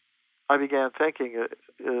 So I began thinking,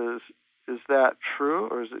 is that true,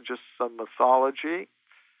 or is it just some mythology?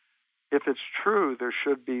 If it's true, there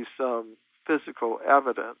should be some physical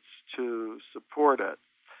evidence to support it.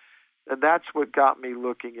 And that's what got me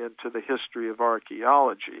looking into the history of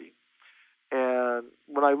archaeology. And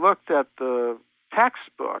when I looked at the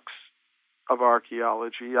textbooks of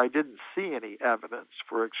archaeology, I didn't see any evidence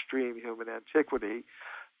for extreme human antiquity.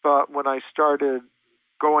 But when I started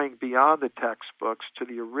going beyond the textbooks to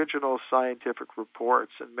the original scientific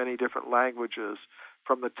reports in many different languages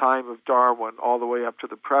from the time of Darwin all the way up to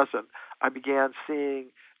the present, I began seeing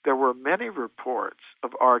there were many reports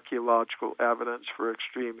of archaeological evidence for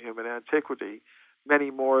extreme human antiquity, many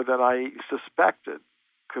more than I suspected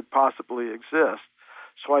could possibly exist.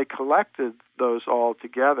 So I collected those all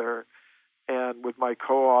together, and with my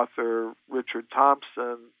co-author, Richard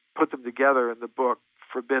Thompson, put them together in the book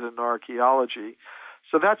Forbidden Archaeology.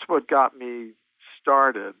 So that's what got me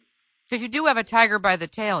started. Because you do have a tiger by the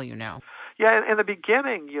tail, you know. Yeah, in the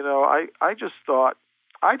beginning, I just thought,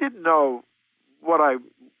 I didn't know what I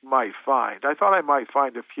might find. I thought I might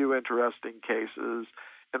find a few interesting cases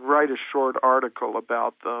and write a short article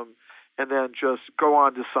about them and then just go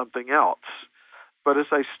on to something else. But as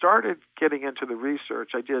I started getting into the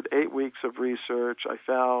research, I did 8 weeks of research. I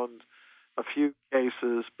found a few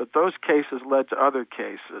cases, but those cases led to other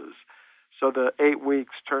cases. So the 8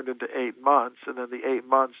 weeks turned into 8 months, and then the 8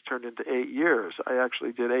 months turned into 8 years. I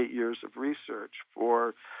actually did 8 years of research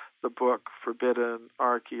for the book Forbidden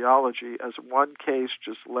Archaeology, as one case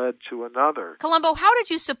just led to another. Colombo, how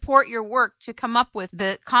did you support your work to come up with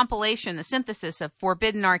the compilation, the synthesis of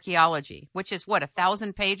Forbidden Archaeology, which is,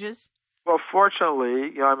 1,000 pages? Well,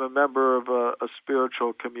 fortunately, I'm a member of a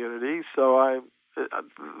spiritual community, so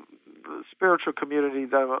the spiritual community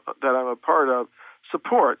that I'm a part of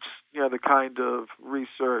supports, the kind of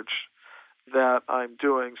research that I'm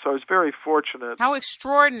doing. So I was very fortunate. How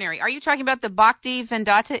extraordinary. Are you talking about the Bhakti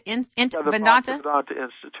Vedanta the Bhakti Vedanta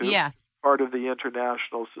Institute, yes, part of the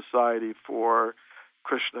International Society for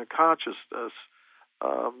Krishna Consciousness.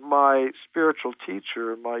 My spiritual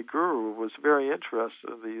teacher, my guru, was very interested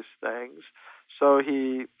in these things. So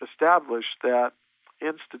he established that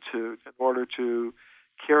institute in order to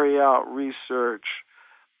carry out research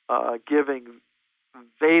giving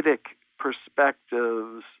Vedic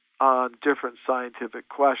perspectives on different scientific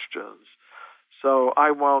questions. So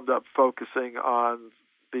I wound up focusing on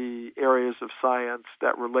the areas of science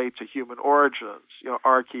that relate to human origins,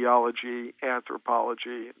 archaeology,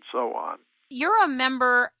 anthropology, and so on. You're a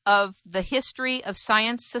member of the History of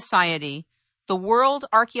Science Society, the World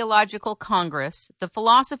Archaeological Congress, the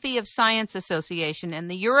Philosophy of Science Association,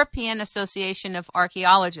 and the European Association of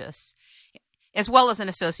Archaeologists, as well as an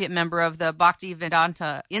associate member of the Bhakti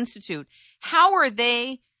Vedanta Institute. How are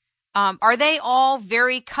they? Are they all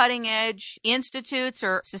very cutting-edge institutes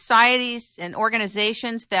or societies and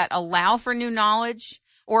organizations that allow for new knowledge,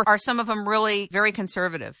 or are some of them really very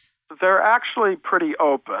conservative? They're actually pretty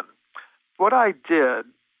open. What I did,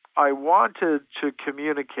 I wanted to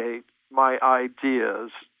communicate my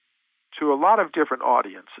ideas to a lot of different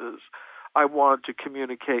audiences. I wanted to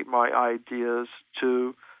communicate my ideas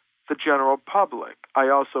to the general public. I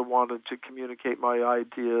also wanted to communicate my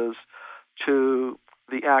ideas to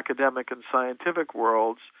the academic and scientific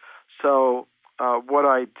worlds. So what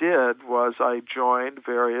I did was I joined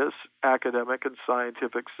various academic and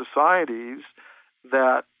scientific societies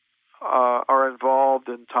that are involved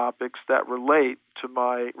in topics that relate to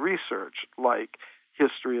my research, like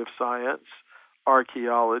history of science,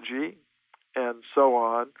 archaeology, and so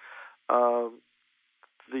on.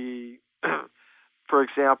 For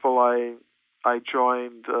example, I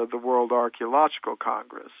joined the World Archaeological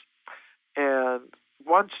Congress, and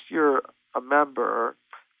once you're a member,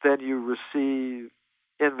 then you receive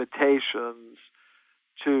invitations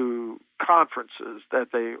to conferences that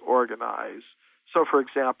they organize. So, for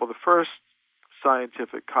example, the first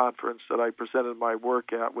scientific conference that I presented my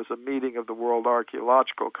work at was a meeting of the World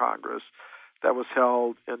Archaeological Congress that was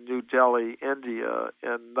held in New Delhi, India,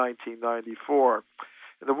 in 1994.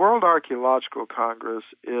 And the World Archaeological Congress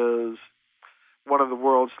is one of the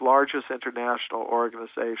world's largest international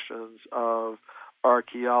organizations of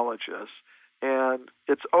archaeologists, and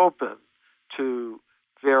it's open to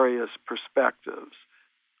various perspectives.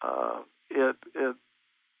 In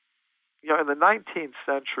the 19th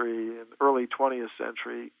century and early 20th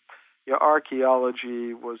century,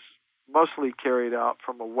 archaeology was mostly carried out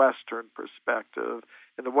from a Western perspective,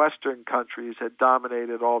 and the Western countries had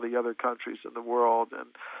dominated all the other countries in the world. And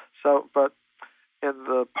so, but in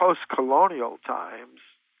the post-colonial times,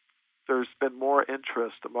 there's been more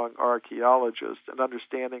interest among archaeologists in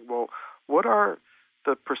understanding, well, what are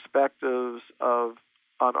the perspectives on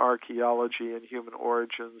archaeology and human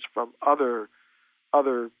origins from other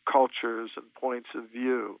cultures and points of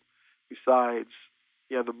view besides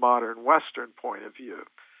the modern Western point of view.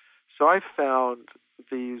 So I found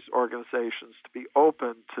these organizations to be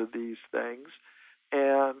open to these things,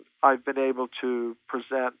 and I've been able to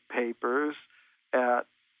present papers at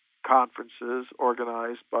conferences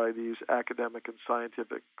organized by these academic and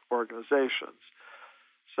scientific organizations.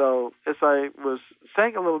 So as I was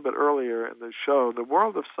saying a little bit earlier in the show, the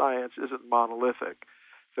world of science isn't monolithic.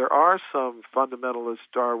 There are some fundamentalist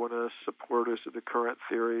Darwinist supporters of the current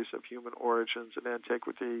theories of human origins and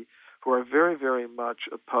antiquity who are very, very much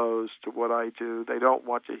opposed to what I do. They don't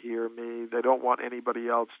want to hear me. They don't want anybody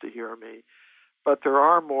else to hear me. But there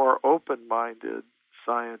are more open-minded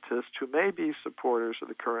scientists who may be supporters of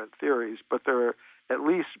the current theories, but they're at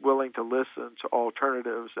least willing to listen to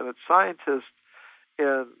alternatives. And it's scientists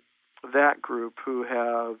in that group who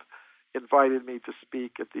have invited me to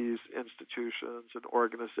speak at these institutions and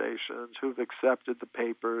organizations, who've accepted the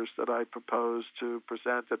papers that I propose to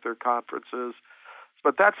present at their conferences.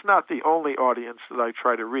 But that's not the only audience that I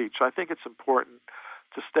try to reach. I think it's important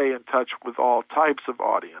to stay in touch with all types of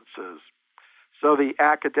audiences. So the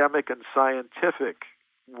academic and scientific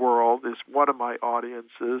world is one of my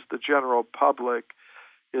audiences. The general public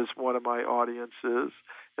is one of my audiences.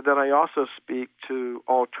 And then I also speak to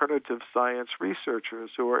alternative science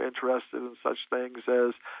researchers who are interested in such things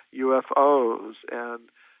as UFOs and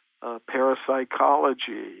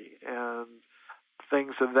parapsychology and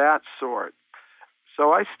things of that sort.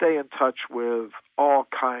 So I stay in touch with all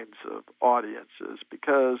kinds of audiences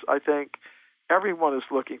because I think everyone is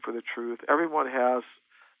looking for the truth. Everyone has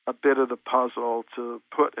a bit of the puzzle to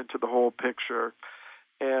put into the whole picture.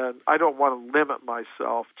 And I don't want to limit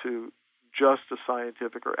myself to just a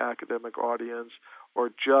scientific or academic audience or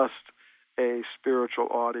just a spiritual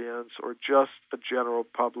audience or just a general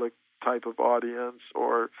public type of audience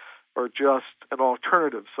or just an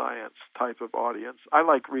alternative science type of audience. I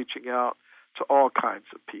like reaching out to all kinds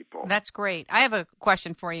of people. That's great. I have a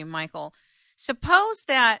question for you, Michael. Suppose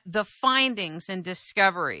that the findings and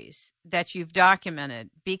discoveries that you've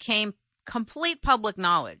documented became complete public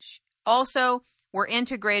knowledge, also were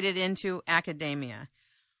integrated into academia.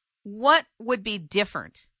 What would be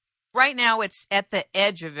different? Right now it's at the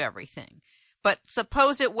edge of everything, but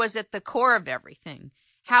suppose it was at the core of everything.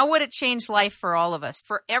 How would it change life for all of us,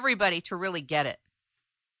 for everybody to really get it?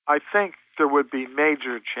 I think there would be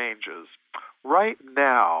major changes. Right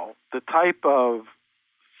now, the type of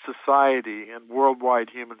society and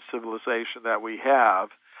worldwide human civilization that we have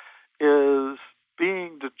is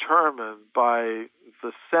being determined by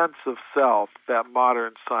the sense of self that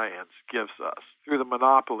modern science gives us through the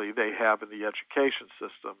monopoly they have in the education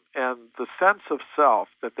system. And the sense of self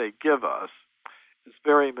that they give us is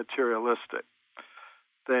very materialistic.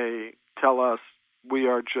 They tell us we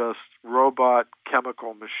are just robot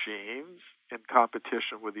chemical machines in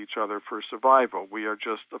competition with each other for survival. We are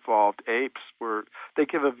just evolved apes. They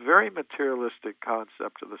give a very materialistic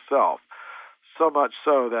concept of the self, so much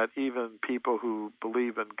so that even people who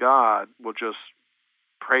believe in God will just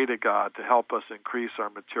pray to God to help us increase our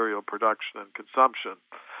material production and consumption.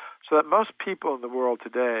 So that most people in the world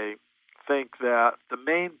today think that the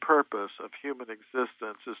main purpose of human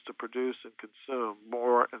existence is to produce and consume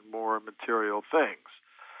more and more material things.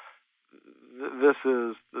 This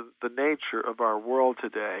is the nature of our world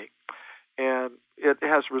today, and it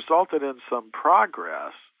has resulted in some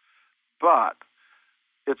progress, but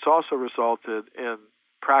it's also resulted in,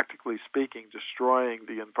 practically speaking, destroying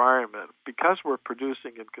the environment. Because we're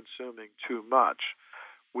producing and consuming too much,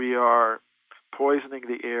 we are poisoning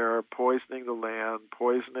the air, poisoning the land,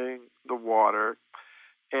 poisoning the water,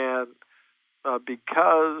 and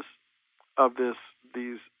because of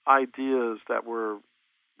these ideas that we're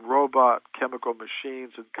robot chemical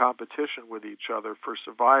machines in competition with each other for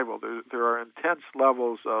survival, there are intense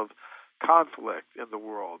levels of conflict in the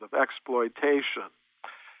world, of exploitation,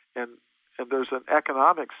 and there's an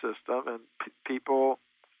economic system, and people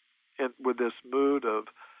with this mood of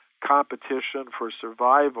competition for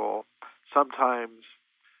survival sometimes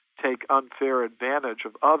take unfair advantage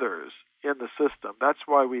of others in the system. That's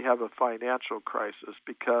why we have a financial crisis,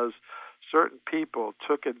 because certain people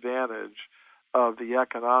took advantage of the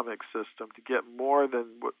economic system to get more than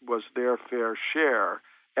what was their fair share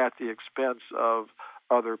at the expense of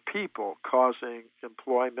other people, causing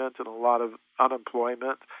employment and a lot of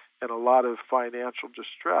unemployment and a lot of financial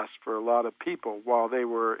distress for a lot of people while they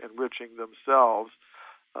were enriching themselves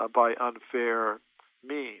by unfair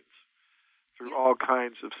means through all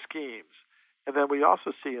kinds of schemes. And then we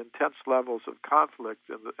also see intense levels of conflict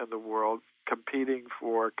in the world, competing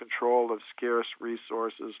for control of scarce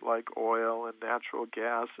resources like oil and natural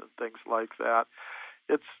gas and things like that.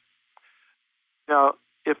 Now,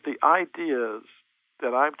 if the ideas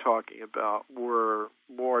that I'm talking about were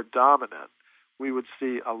more dominant, we would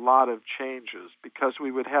see a lot of changes because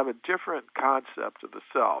we would have a different concept of the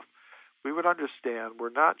self. We would understand we're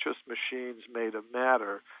not just machines made of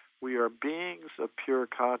matter. We are beings of pure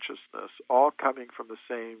consciousness, all coming from the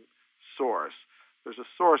same source. There's a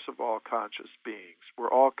source of all conscious beings.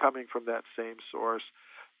 We're all coming from that same source.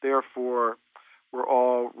 Therefore, we're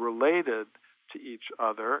all related to each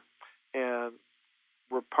other, and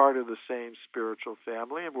we're part of the same spiritual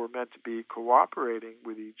family, and we're meant to be cooperating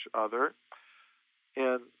with each other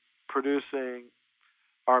in producing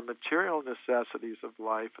our material necessities of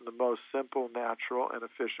life in the most simple, natural, and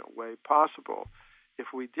efficient way possible. If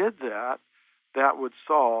we did that, that would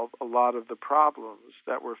solve a lot of the problems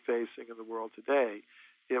that we're facing in the world today.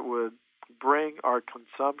 It would bring our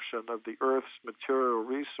consumption of the Earth's material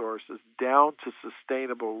resources down to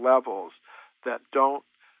sustainable levels that don't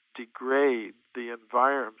degrade the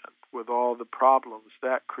environment with all the problems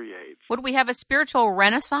that creates. Would we have a spiritual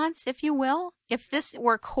renaissance, if you will, if this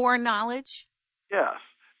were core knowledge? Yes,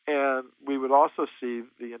 and we would also see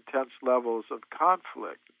the intense levels of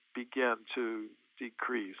conflict begin to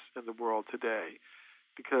decrease in the world today,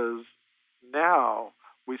 because now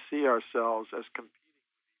we see ourselves as competing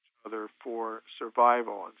with each other for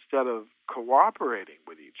survival instead of cooperating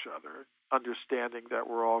with each other, understanding that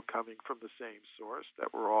we're all coming from the same source,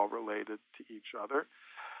 that we're all related to each other.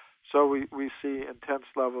 So we see intense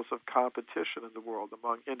levels of competition in the world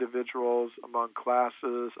among individuals, among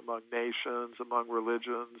classes, among nations, among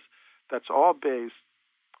religions. That's all based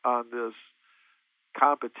on this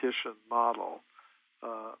competition model,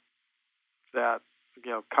 that,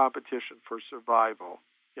 competition for survival,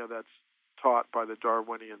 that's taught by the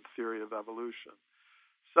Darwinian theory of evolution.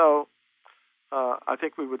 So I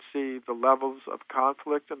think we would see the levels of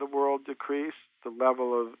conflict in the world decrease, the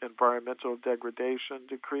level of environmental degradation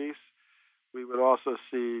decrease. We would also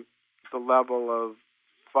see the level of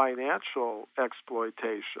financial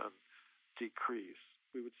exploitation decrease.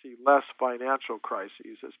 We would see less financial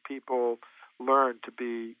crises as people learn to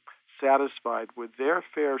be satisfied with their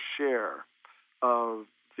fair share of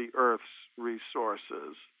the Earth's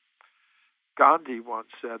resources. Gandhi once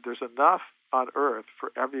said, there's enough on Earth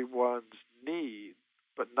for everyone's need,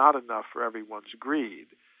 but not enough for everyone's greed.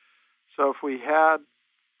 So if we had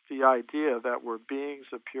the idea that we're beings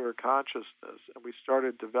of pure consciousness and we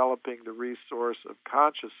started developing the resource of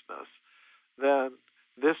consciousness, then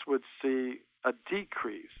this would see a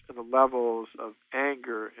decrease in the levels of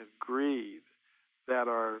anger and greed that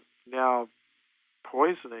are now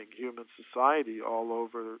poisoning human society all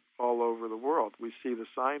over the world. We see the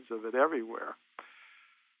signs of it everywhere.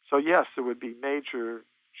 So yes, there would be major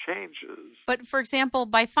changes. But for example,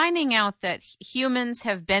 by finding out that humans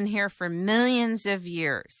have been here for millions of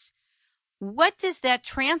years, what does that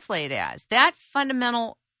translate as? That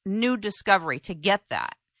fundamental new discovery to get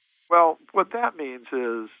that? Well, what that means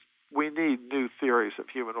is we need new theories of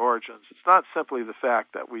human origins. It's not simply the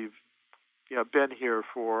fact that we've been here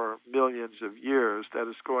for millions of years that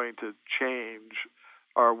is going to change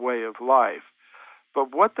our way of life.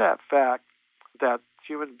 But what that fact that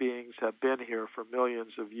human beings have been here for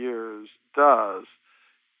millions of years does,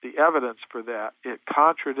 the evidence for that, it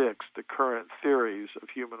contradicts the current theories of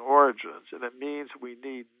human origins, and it means we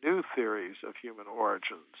need new theories of human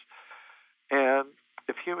origins. And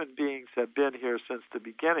if human beings have been here since the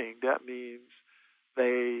beginning, that means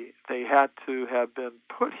they had to have been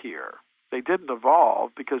put here. They didn't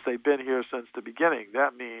evolve because they've been here since the beginning.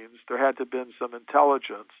 That means there had to have been some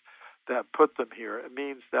intelligence that put them here. It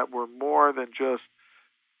means that we're more than just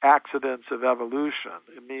accidents of evolution.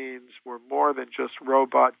 It means we're more than just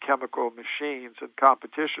robot chemical machines in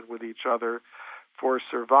competition with each other for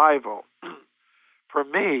survival. For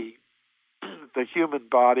me, the human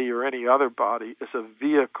body or any other body is a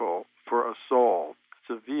vehicle for a soul.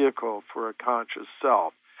 It's a vehicle for a conscious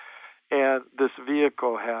self. And this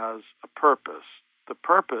vehicle has a purpose. The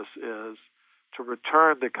purpose is to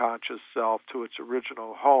return the conscious self to its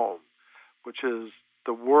original home, which is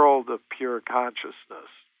the world of pure consciousness,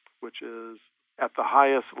 which is at the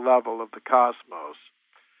highest level of the cosmos.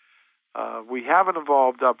 We haven't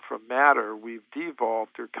evolved up from matter. We've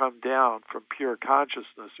devolved or come down from pure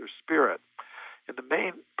consciousness or spirit. And the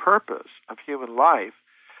main purpose of human life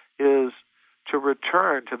is to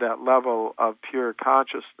return to that level of pure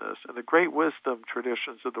consciousness. And the great wisdom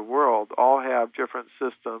traditions of the world all have different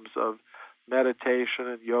systems of meditation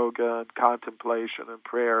and yoga and contemplation and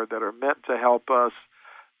prayer that are meant to help us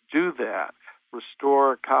do that,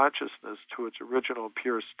 restore consciousness to its original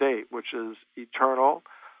pure state, which is eternal,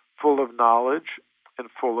 full of knowledge, and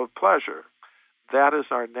full of pleasure. That is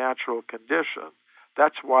our natural condition.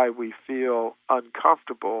 That's why we feel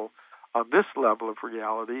uncomfortable on this level of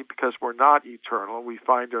reality, because we're not eternal. We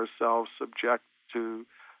find ourselves subject to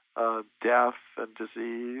death and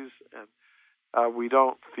disease, and we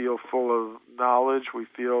don't feel full of knowledge. We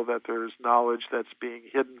feel that there's knowledge that's being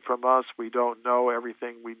hidden from us. We don't know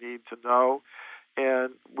everything we need to know,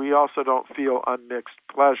 and we also don't feel unmixed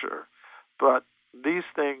pleasure. But these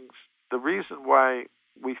things, the reason why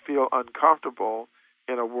we feel uncomfortable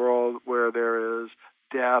in a world where there is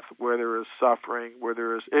death, where there is suffering, where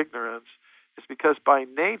there is ignorance, is because by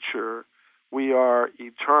nature we are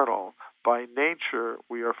eternal. By nature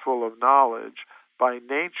we are full of knowledge. By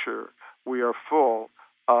nature we are full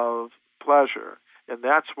of pleasure. And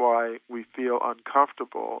that's why we feel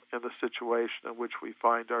uncomfortable in the situation in which we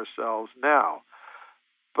find ourselves now.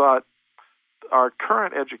 But our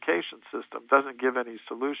current education system doesn't give any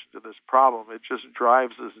solution to this problem. It just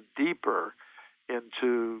drives us deeper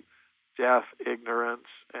into death, ignorance,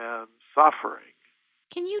 and suffering.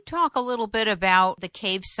 Can you talk a little bit about the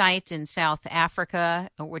cave site in South Africa,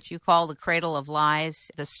 which you call the Cradle of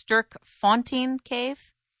Lies, the Sterkfontein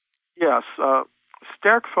Cave? Yes. The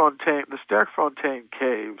Sterkfontein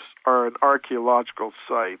Caves are an archaeological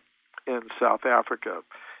site in South Africa.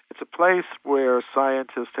 It's a place where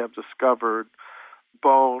scientists have discovered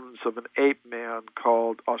bones of an ape man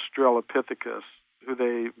called Australopithecus, who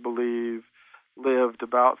they believe lived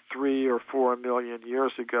about 3 or 4 million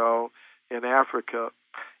years ago in Africa.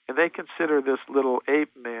 And they consider this little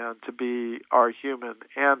ape man to be our human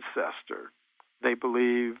ancestor. They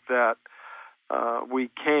believe that we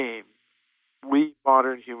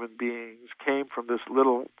modern human beings, came from this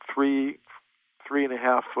little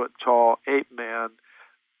 3.5 foot tall ape man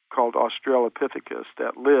called Australopithecus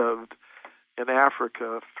that lived in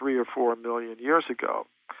Africa 3 or 4 million years ago.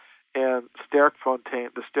 And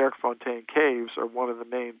the Sterkfontein Caves are one of the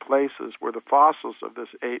main places where the fossils of this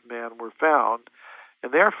ape man were found,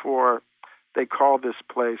 and therefore they call this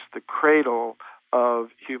place the cradle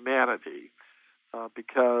of humanity,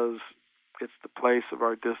 because it's the place of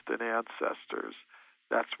our distant ancestors.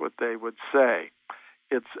 That's what they would say.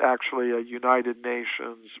 It's actually a United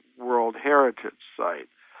Nations World Heritage Site,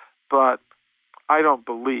 but I don't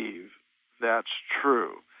believe that's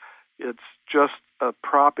true. It's just a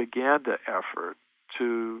propaganda effort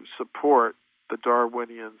to support the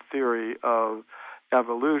Darwinian theory of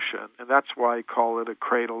evolution, and that's why I call it a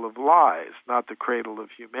cradle of lies, not the cradle of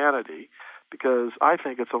humanity, because I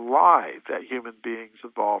think it's a lie that human beings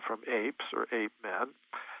evolved from apes or ape men.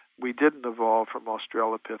 We didn't evolve from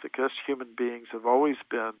Australopithecus. Human beings have always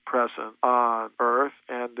been present on Earth,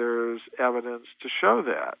 and there's evidence to show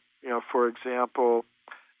that. For example,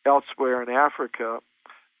 elsewhere in Africa,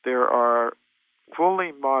 there are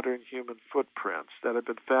fully modern human footprints that have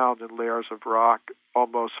been found in layers of rock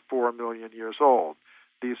almost 4 million years old.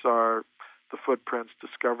 These are the footprints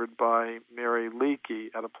discovered by Mary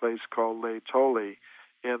Leakey at a place called Laetoli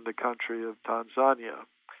in the country of Tanzania.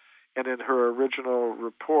 And in her original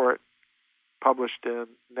report, published in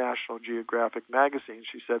National Geographic magazine,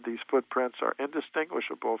 she said these footprints are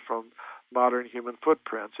indistinguishable from modern human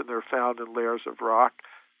footprints, and they're found in layers of rock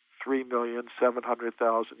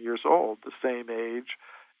 3,700,000 years old, the same age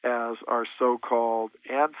as our so-called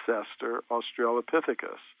ancestor,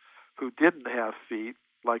 Australopithecus, who didn't have feet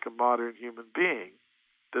like a modern human being.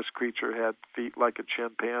 This creature had feet like a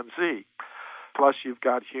chimpanzee. Plus, you've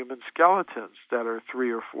got human skeletons that are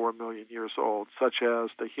 3 or 4 million years old, such as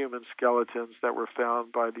the human skeletons that were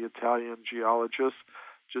found by the Italian geologist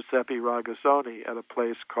Giuseppe Ragazzoni at a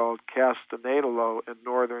place called Castanedolo in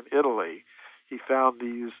northern Italy. He found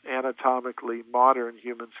these anatomically modern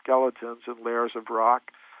human skeletons in layers of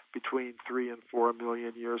rock between 3 and 4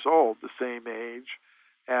 million years old, the same age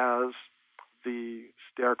as the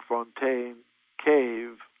Sterkfontein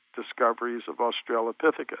cave discoveries of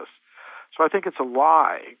Australopithecus. So I think it's a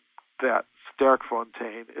lie that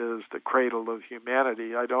Sterkfontein is the cradle of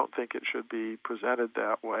humanity. I don't think it should be presented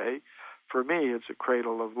that way. for me, it's a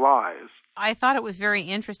cradle of lies. I thought it was very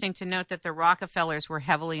interesting to note that the Rockefellers were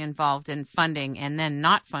heavily involved in funding and then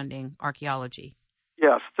not funding archaeology.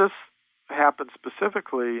 Yes, this happened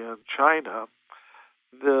specifically in China.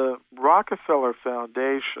 The Rockefeller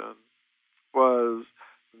Foundation was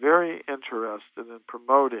very interested in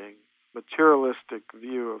promoting materialistic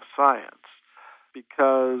view of science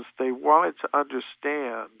because they wanted to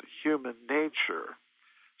understand human nature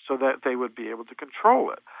so that they would be able to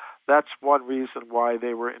control it. That's one reason why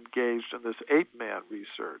they were engaged in this ape man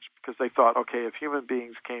research, because they thought, okay, if human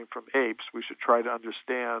beings came from apes, we should try to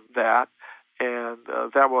understand that, and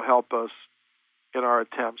that will help us in our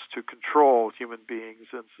attempts to control human beings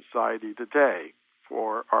in society today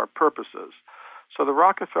for our purposes. So the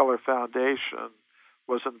Rockefeller Foundation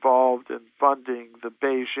was involved in funding the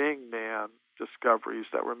Beijing man discoveries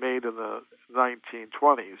that were made in the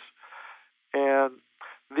 1920s. And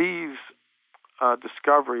these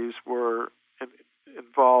discoveries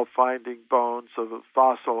involved finding bones of a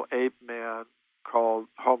fossil ape man called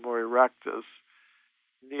Homo erectus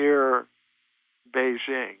near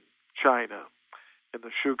Beijing, China, in the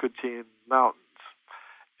Shuqutian Mountains.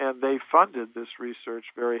 And they funded this research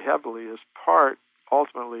very heavily as part,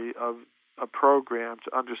 ultimately, of a program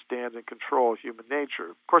to understand and control human nature.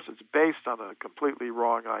 Of course, it's based on a completely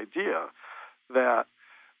wrong idea that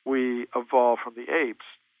we evolved from the apes.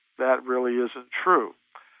 That really isn't true.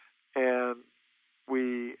 And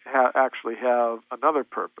we actually have another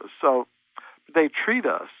purpose. So they treat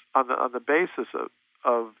us on the basis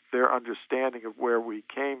of their understanding of where we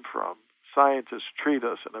came from. Scientists treat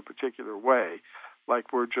us in a particular way,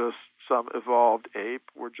 like we're just some evolved ape,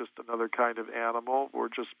 we're just another kind of animal, we're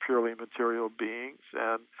just purely material beings,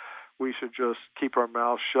 and we should just keep our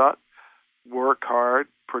mouths shut, work hard,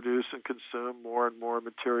 produce and consume more and more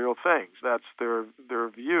material things. That's their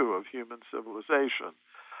view of human civilization.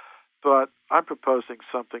 But I'm proposing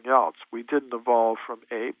something else. We didn't evolve from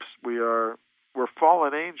apes. We're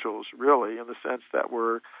fallen angels, really, in the sense that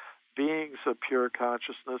we're beings of pure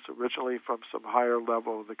consciousness, originally from some higher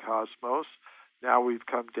level of the cosmos. Now we've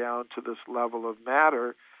come down to this level of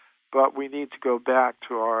matter, but we need to go back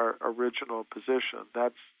to our original position.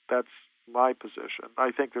 That's my position.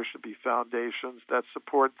 I think there should be foundations that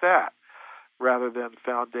support that, rather than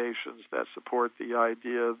foundations that support the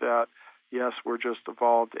idea that, yes, we're just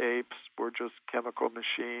evolved apes, we're just chemical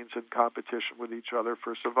machines in competition with each other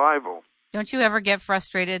for survival. Don't you ever get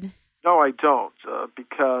frustrated? No, I don't,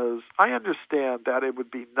 because I understand that it would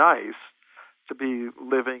be nice to be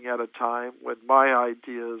living at a time when my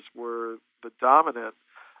ideas were the dominant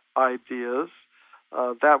ideas.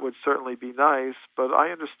 That would certainly be nice, but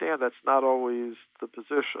I understand that's not always the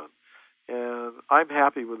position. And I'm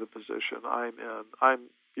happy with the position I'm in.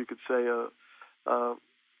 You could say,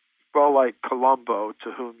 like Columbo,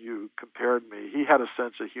 to whom you compared me. He had a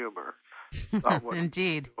sense of humor.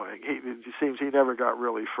 Indeed. It seems he never got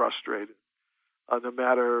really frustrated, no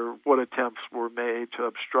matter what attempts were made to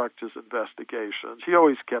obstruct his investigations. He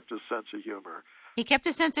always kept his sense of humor. He kept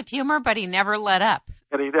a sense of humor, but he never let up.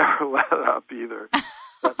 And he never let up either.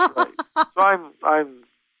 That's right.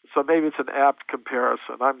 So maybe it's an apt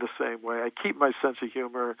comparison. I'm the same way. I keep my sense of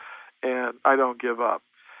humor, and I don't give up.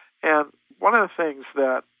 And one of the things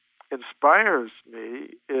that inspires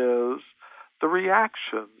me is the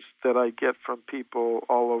reactions that I get from people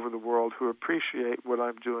all over the world who appreciate what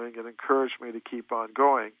I'm doing and encourage me to keep on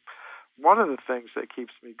going. One of the things that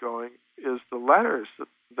keeps me going is the letters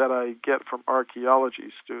that I get from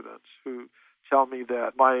archaeology students who tell me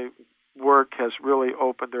that my work has really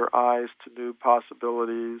opened their eyes to new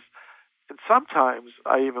possibilities. And sometimes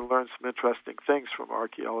I even learn some interesting things from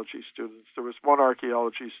archaeology students. There was one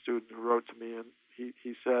archaeology student who wrote to me, and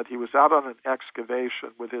he said he was out on an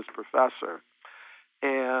excavation with his professor,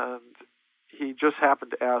 and he just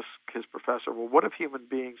happened to ask his professor, well, what if human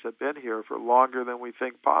beings have been here for longer than we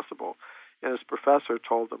think possible? And his professor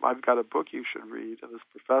told him, I've got a book you should read. And his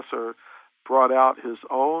professor brought out his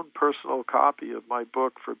own personal copy of my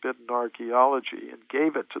book, Forbidden Archaeology, and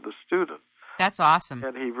gave it to the student. That's awesome.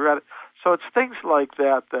 And he read it. So it's things like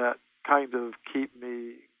that that kind of keep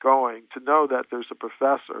me going, to know that there's a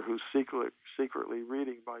professor who's secretly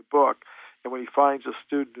reading my book, and when he finds a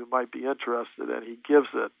student who might be interested and he gives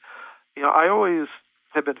it. You know, I always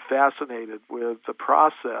have been fascinated with the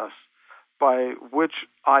process by which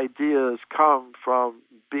ideas come from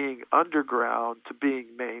being underground to being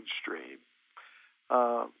mainstream.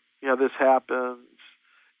 This happens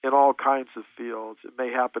in all kinds of fields. It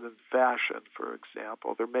may happen in fashion, for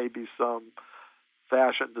example. There may be some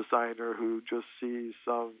fashion designer who just sees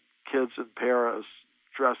some kids in Paris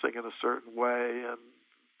dressing in a certain way, and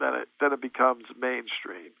then it becomes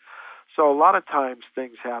mainstream. So a lot of times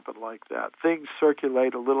things happen like that. Things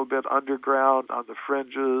circulate a little bit underground on the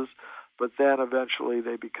fringes, but then eventually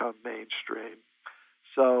they become mainstream.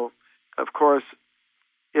 So, of course,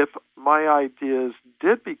 if my ideas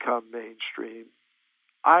did become mainstream,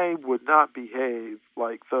 I would not behave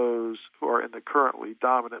like those who are in the currently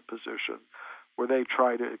dominant position, where they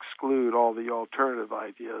try to exclude all the alternative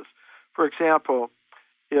ideas. For example,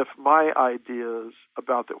 if my ideas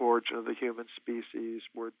about the origin of the human species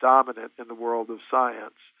were dominant in the world of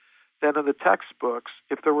science, then in the textbooks,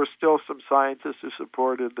 if there were still some scientists who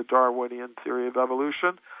supported the Darwinian theory of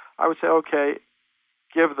evolution, I would say, okay,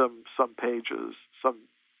 give them some pages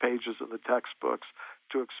in the textbooks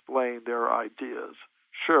to explain their ideas.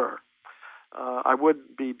 Sure. I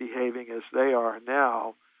wouldn't be behaving as they are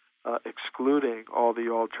now, excluding all the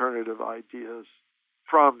alternative ideas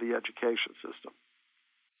from the education system.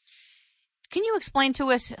 Can you explain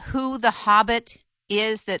to us who the Hobbit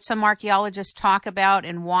is that some archaeologists talk about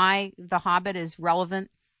and why the Hobbit is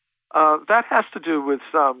relevant? That has to do with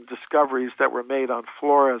some discoveries that were made on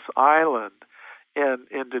Flores Island in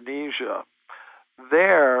Indonesia.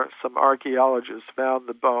 There, some archaeologists found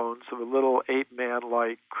the bones of a little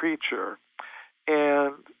ape-man-like creature,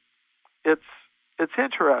 and it's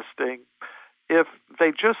interesting. If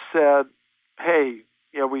they just said, "Hey,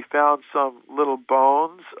 we found some little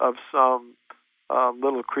bones of some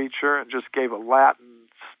little creature," and just gave a Latin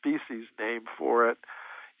species name for it,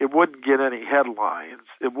 it wouldn't get any headlines.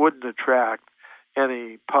 It wouldn't attract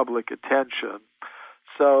any public attention.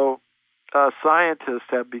 So scientists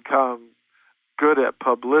have become good at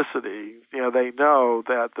publicity. They know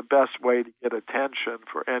that the best way to get attention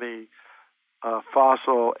for any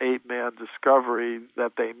fossil ape-man discovery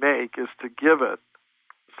that they make is to give it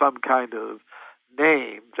some kind of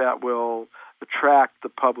name that will attract the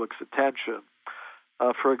public's attention.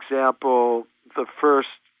 For example, the first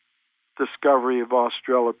discovery of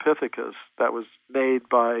Australopithecus that was made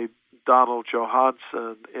by Donald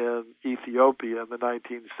Johanson in Ethiopia in the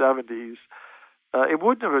 1970s, it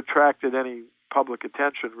wouldn't have attracted any public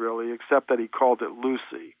attention, really, except that he called it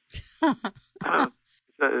Lucy.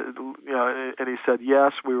 And he said,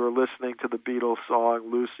 yes, we were listening to the Beatles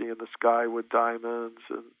song Lucy in the Sky with Diamonds,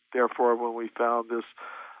 and therefore when we found this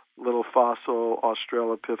little fossil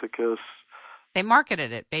Australopithecus... They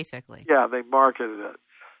marketed it, basically. Yeah, they marketed it.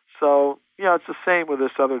 So, it's the same with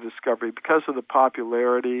this other discovery. Because of the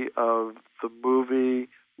popularity of the movie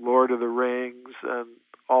Lord of the Rings and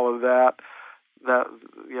all of that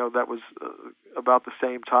was about the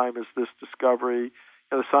same time as this discovery.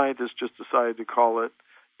 The scientists just decided to call it,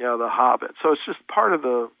 the Hobbit. So it's just part of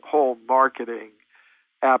the whole marketing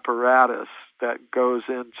apparatus that goes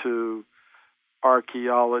into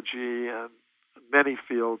archaeology and many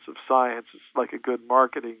fields of science. It's like a good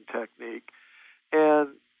marketing technique.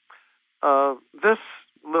 And this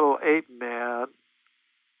little ape man,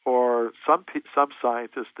 or some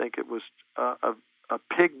scientists think it was a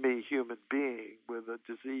pygmy human being with a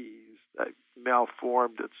disease that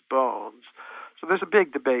malformed its bones. So there's a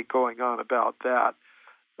big debate going on about that.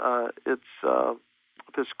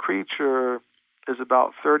 This creature is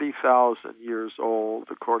about 30,000 years old,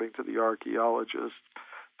 according to the archaeologists,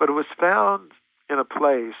 but it was found in a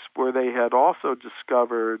place where they had also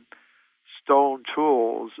discovered stone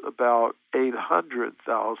tools about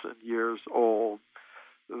 800,000 years old.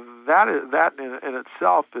 That in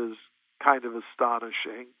itself is kind of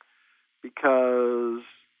astonishing, because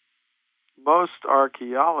most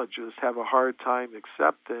archaeologists have a hard time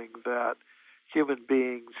accepting that human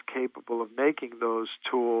beings capable of making those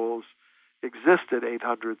tools existed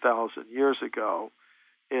 800,000 years ago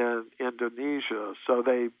in Indonesia. So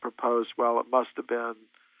they proposed, well, it must have been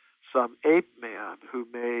some ape man who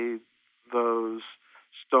made those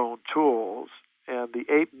stone tools. And the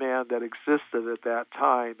ape man that existed at that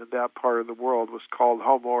time in that part of the world was called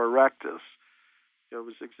Homo erectus. It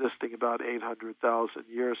was existing about 800,000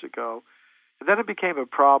 years ago. And then it became a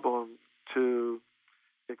problem to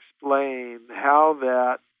explain how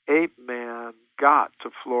that ape man got to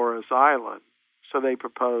Flores Island. So they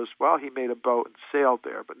proposed, well, he made a boat and sailed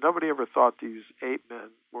there. But nobody ever thought these ape men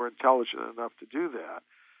were intelligent enough to do that.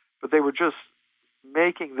 But they were just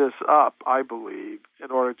making this up, I believe,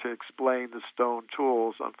 in order to explain the stone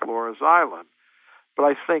tools on Flores Island. But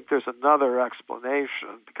I think there's another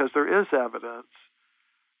explanation, because there is evidence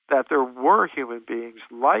that there were human beings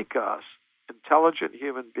like us, intelligent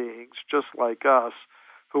human beings just like us,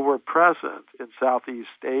 who were present in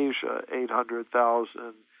Southeast Asia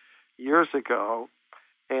 800,000 years ago.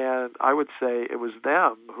 And I would say it was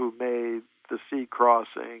them who made the sea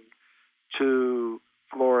crossing to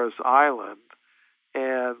Flores Island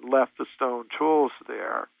and left the stone tools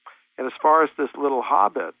there. And as far as this little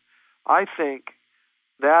hobbit, I think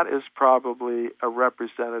that is probably a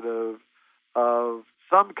representative of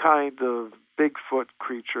some kind of Bigfoot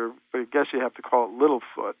creature, but I guess you have to call it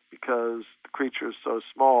Littlefoot because the creature is so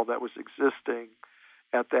small that was existing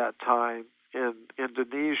at that time in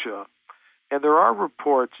Indonesia. And there are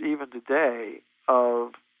reports even today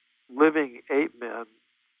of living ape men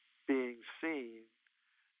being seen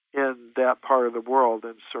in that part of the world,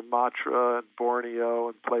 in Sumatra and Borneo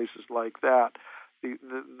and places like that.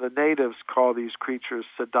 The natives call these creatures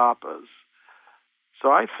Sidapas. So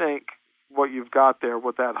I think what you've got there,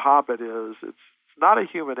 what that hobbit is, it's not a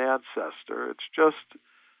human ancestor. It's just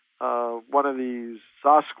one of these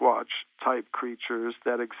Sasquatch-type creatures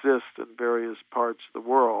that exist in various parts of the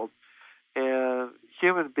world. And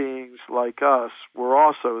human beings like us were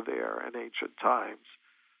also there in ancient times.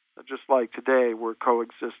 Just like today, we're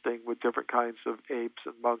coexisting with different kinds of apes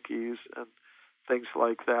and monkeys and things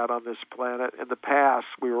like that on this planet. In the past,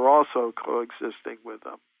 we were also coexisting with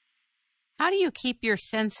them. How do you keep your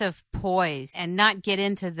sense of poise and not get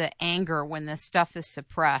into the anger when the stuff is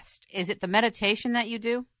suppressed? Is it the meditation that you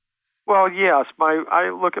do? Well, yes. I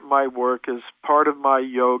look at my work as part of my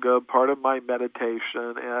yoga, part of my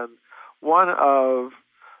meditation, and one of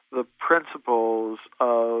the principles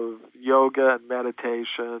of yoga and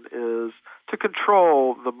meditation is to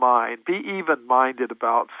control the mind, be even-minded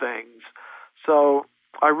about things. So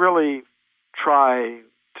I really try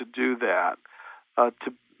to do that,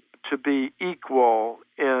 to be equal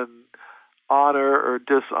in honor or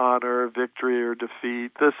dishonor, victory or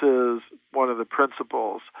defeat. This is one of the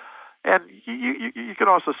principles. And you can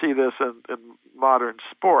also see this in modern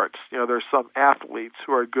sports. There's some athletes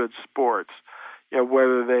who are good sports.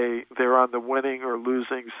 Whether they're on the winning or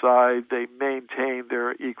losing side, they maintain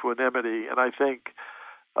their equanimity. And I think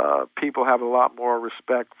people have a lot more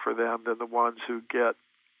respect for them than the ones who get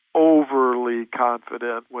overly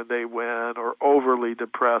confident when they win or overly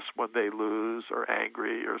depressed when they lose or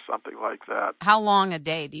angry or something like that. How long a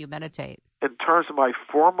day do you meditate? In terms of my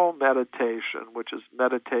formal meditation, which is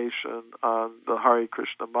meditation on the Hare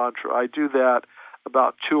Krishna mantra, I do that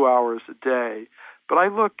about 2 hours a day. But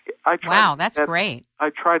wow, that's great. I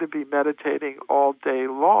try to be meditating all day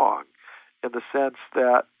long in the sense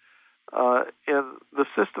that in the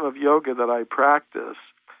system of yoga that I practice,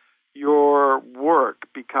 your work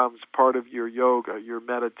becomes part of your yoga, your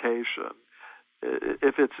meditation.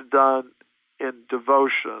 If it's done in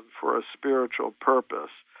devotion for a spiritual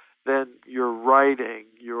purpose, then your writing,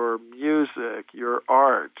 your music, your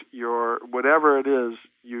art, your whatever it is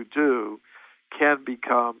you do can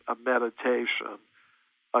become a meditation,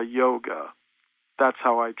 a yoga. That's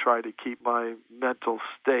how I try to keep my mental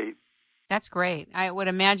state. That's great. I would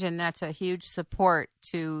imagine that's a huge support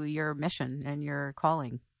to your mission and your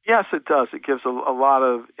calling. Yes, it does. It gives a lot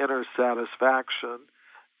of inner satisfaction.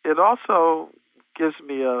 It also gives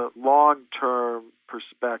me a long-term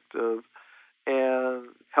perspective and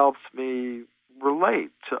helps me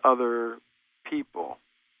relate to other people.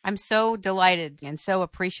 I'm so delighted and so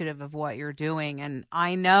appreciative of what you're doing. And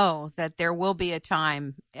I know that there will be a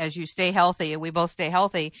time, as you stay healthy, and we both stay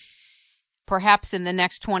healthy, perhaps in the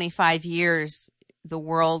next 25 years, the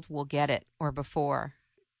world will get it, or before.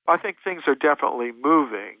 I think things are definitely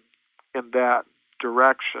moving in that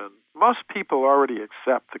direction. Most people already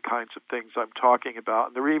accept the kinds of things I'm talking about,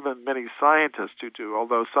 and there are even many scientists who do,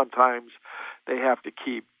 although sometimes they have to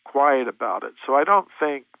keep quiet about it. So I don't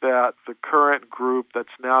think that the current group that's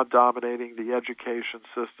now dominating the education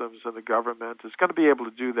systems and the government is going to be able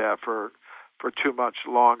to do that for too much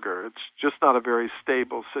longer. It's just not a very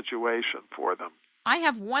stable situation for them. I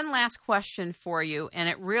have one last question for you, and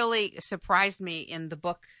it really surprised me in the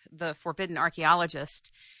book, The Forbidden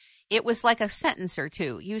Archaeologist. It was like a sentence or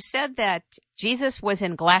two. You said that Jesus was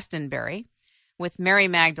in Glastonbury with Mary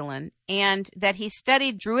Magdalene and that he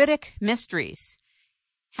studied Druidic mysteries.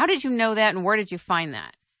 How did you know that, and where did you find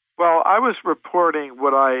that? Well, I was reporting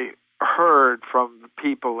what I heard from the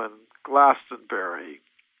people in Glastonbury.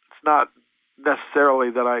 It's not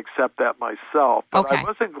necessarily that I accept that myself, but okay. I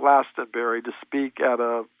was in Glastonbury to speak at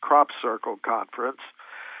a crop circle conference,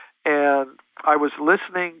 and I was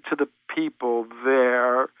listening to the people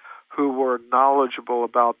there who were knowledgeable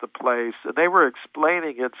about the place, and they were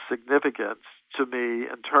explaining its significance to me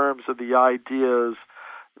in terms of the ideas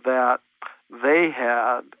that they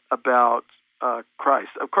had about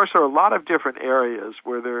Christ. Of course, there are a lot of different areas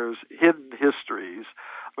where there's hidden histories.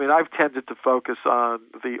 I mean, I've tended to focus on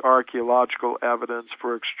the archaeological evidence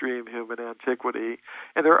for extreme human antiquity,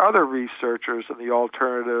 and there are other researchers in the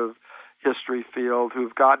alternative history field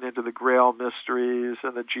who've gotten into the Grail mysteries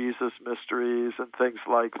and the Jesus mysteries and things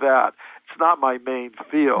like that. It's not my main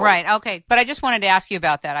field. Right, okay. But I just wanted to ask you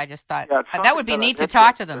about that. I just thought that would be neat to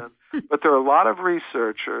talk to them. But there are a lot of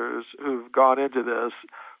researchers who've gone into this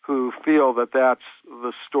who feel that that's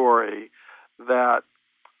the story, that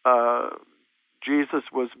Jesus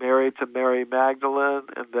was married to Mary Magdalene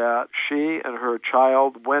and that she and her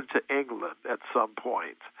child went to England at some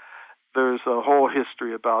point. There's a whole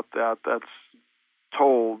history about that that's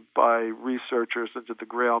told by researchers into the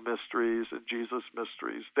Grail mysteries and Jesus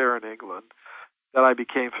mysteries there in England that I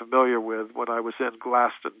became familiar with when I was in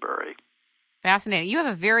Glastonbury. Fascinating. You have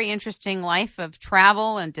a very interesting life of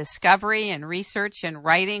travel and discovery and research and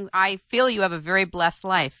writing. I feel you have a very blessed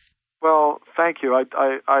life. Well, thank you.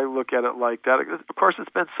 I look at it like that. Of course,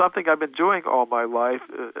 it's been something I've been doing all my life.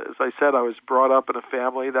 As I said, I was brought up in a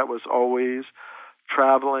family that was always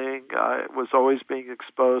traveling. I was always being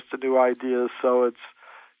exposed to new ideas. So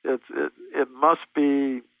it must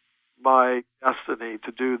be my destiny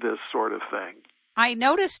to do this sort of thing. I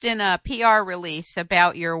noticed in a PR release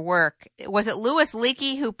about your work, was it Louis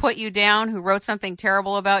Leakey who put you down, who wrote something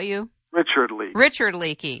terrible about you? Richard Leakey. Richard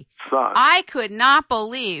Leakey. Son. I could not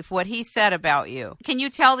believe what he said about you. Can you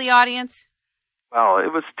tell the audience? Well,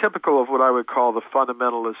 it was typical of what I would call the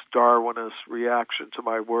fundamentalist Darwinist reaction to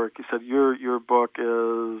my work. He said, your book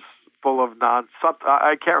is full of nonsense.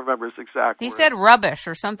 I can't remember his exact words. He said rubbish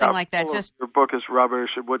or something like that. Your book is rubbish.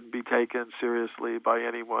 It wouldn't be taken seriously by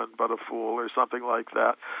anyone but a fool or something like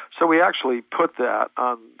that. So we actually put that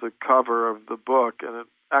on the cover of the book, and it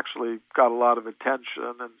actually got a lot of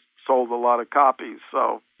attention and sold a lot of copies.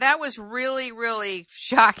 So that was really, really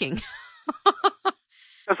shocking.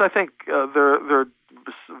 Because I think there are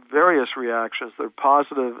various reactions. There are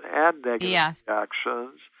positive and negative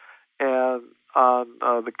reactions. And on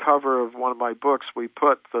the cover of one of my books, we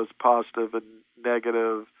put those positive and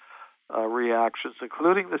negative reactions,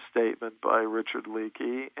 including the statement by Richard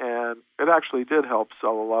Leakey, and it actually did help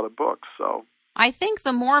sell a lot of books. So I think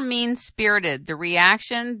the more mean-spirited the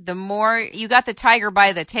reaction, the more you got the tiger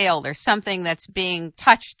by the tail. There's something that's being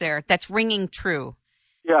touched there that's ringing true.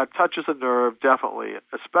 Yeah, it touches a nerve, definitely,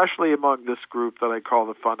 especially among this group that I call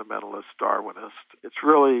the fundamentalist Darwinist. It's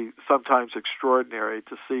really sometimes extraordinary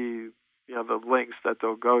to see, the links that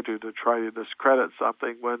they'll go to try to discredit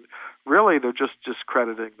something when really they're just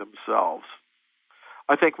discrediting themselves.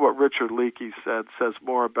 I think what Richard Leakey said says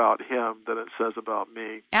more about him than it says about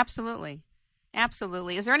me. Absolutely.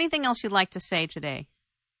 Absolutely. Is there anything else you'd like to say today?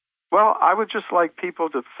 Well, I would just like people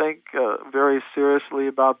to think very seriously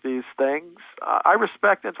about these things. I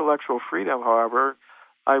respect intellectual freedom, however.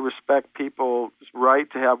 I respect people's right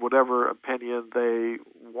to have whatever opinion they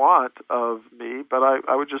want of me, but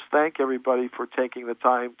I would just thank everybody for taking the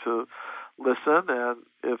time to listen, and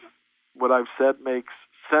if what I've said makes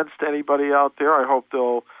sense to anybody out there, I hope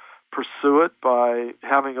they'll pursue it by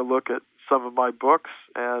having a look at some of my books,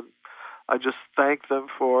 and I just thank them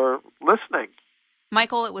for listening.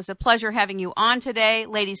 Michael, it was a pleasure having you on today.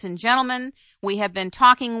 Ladies and gentlemen, we have been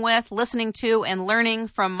talking with, listening to, and learning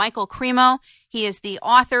from Michael Cremo. He is the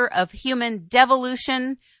author of Human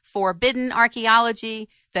Devolution, Forbidden Archaeology,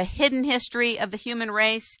 The Hidden History of the Human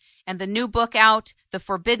Race, and the new book out, The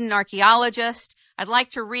Forbidden Archaeologist. I'd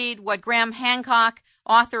like to read what Graham Hancock,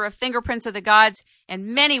 author of Fingerprints of the Gods,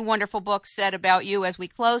 and many wonderful books said about you as we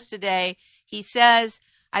close today. He says,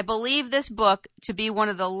 I believe this book to be one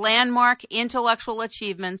of the landmark intellectual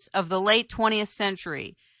achievements of the late 20th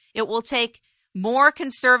century. It will take more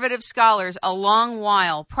conservative scholars a long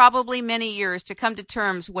while, probably many years, to come to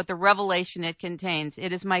terms with the revelation it contains.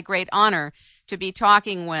 It is my great honor to be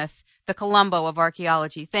talking with the Columbo of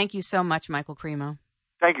archaeology. Thank you so much, Michael Cremo.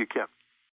 Thank you, Kim.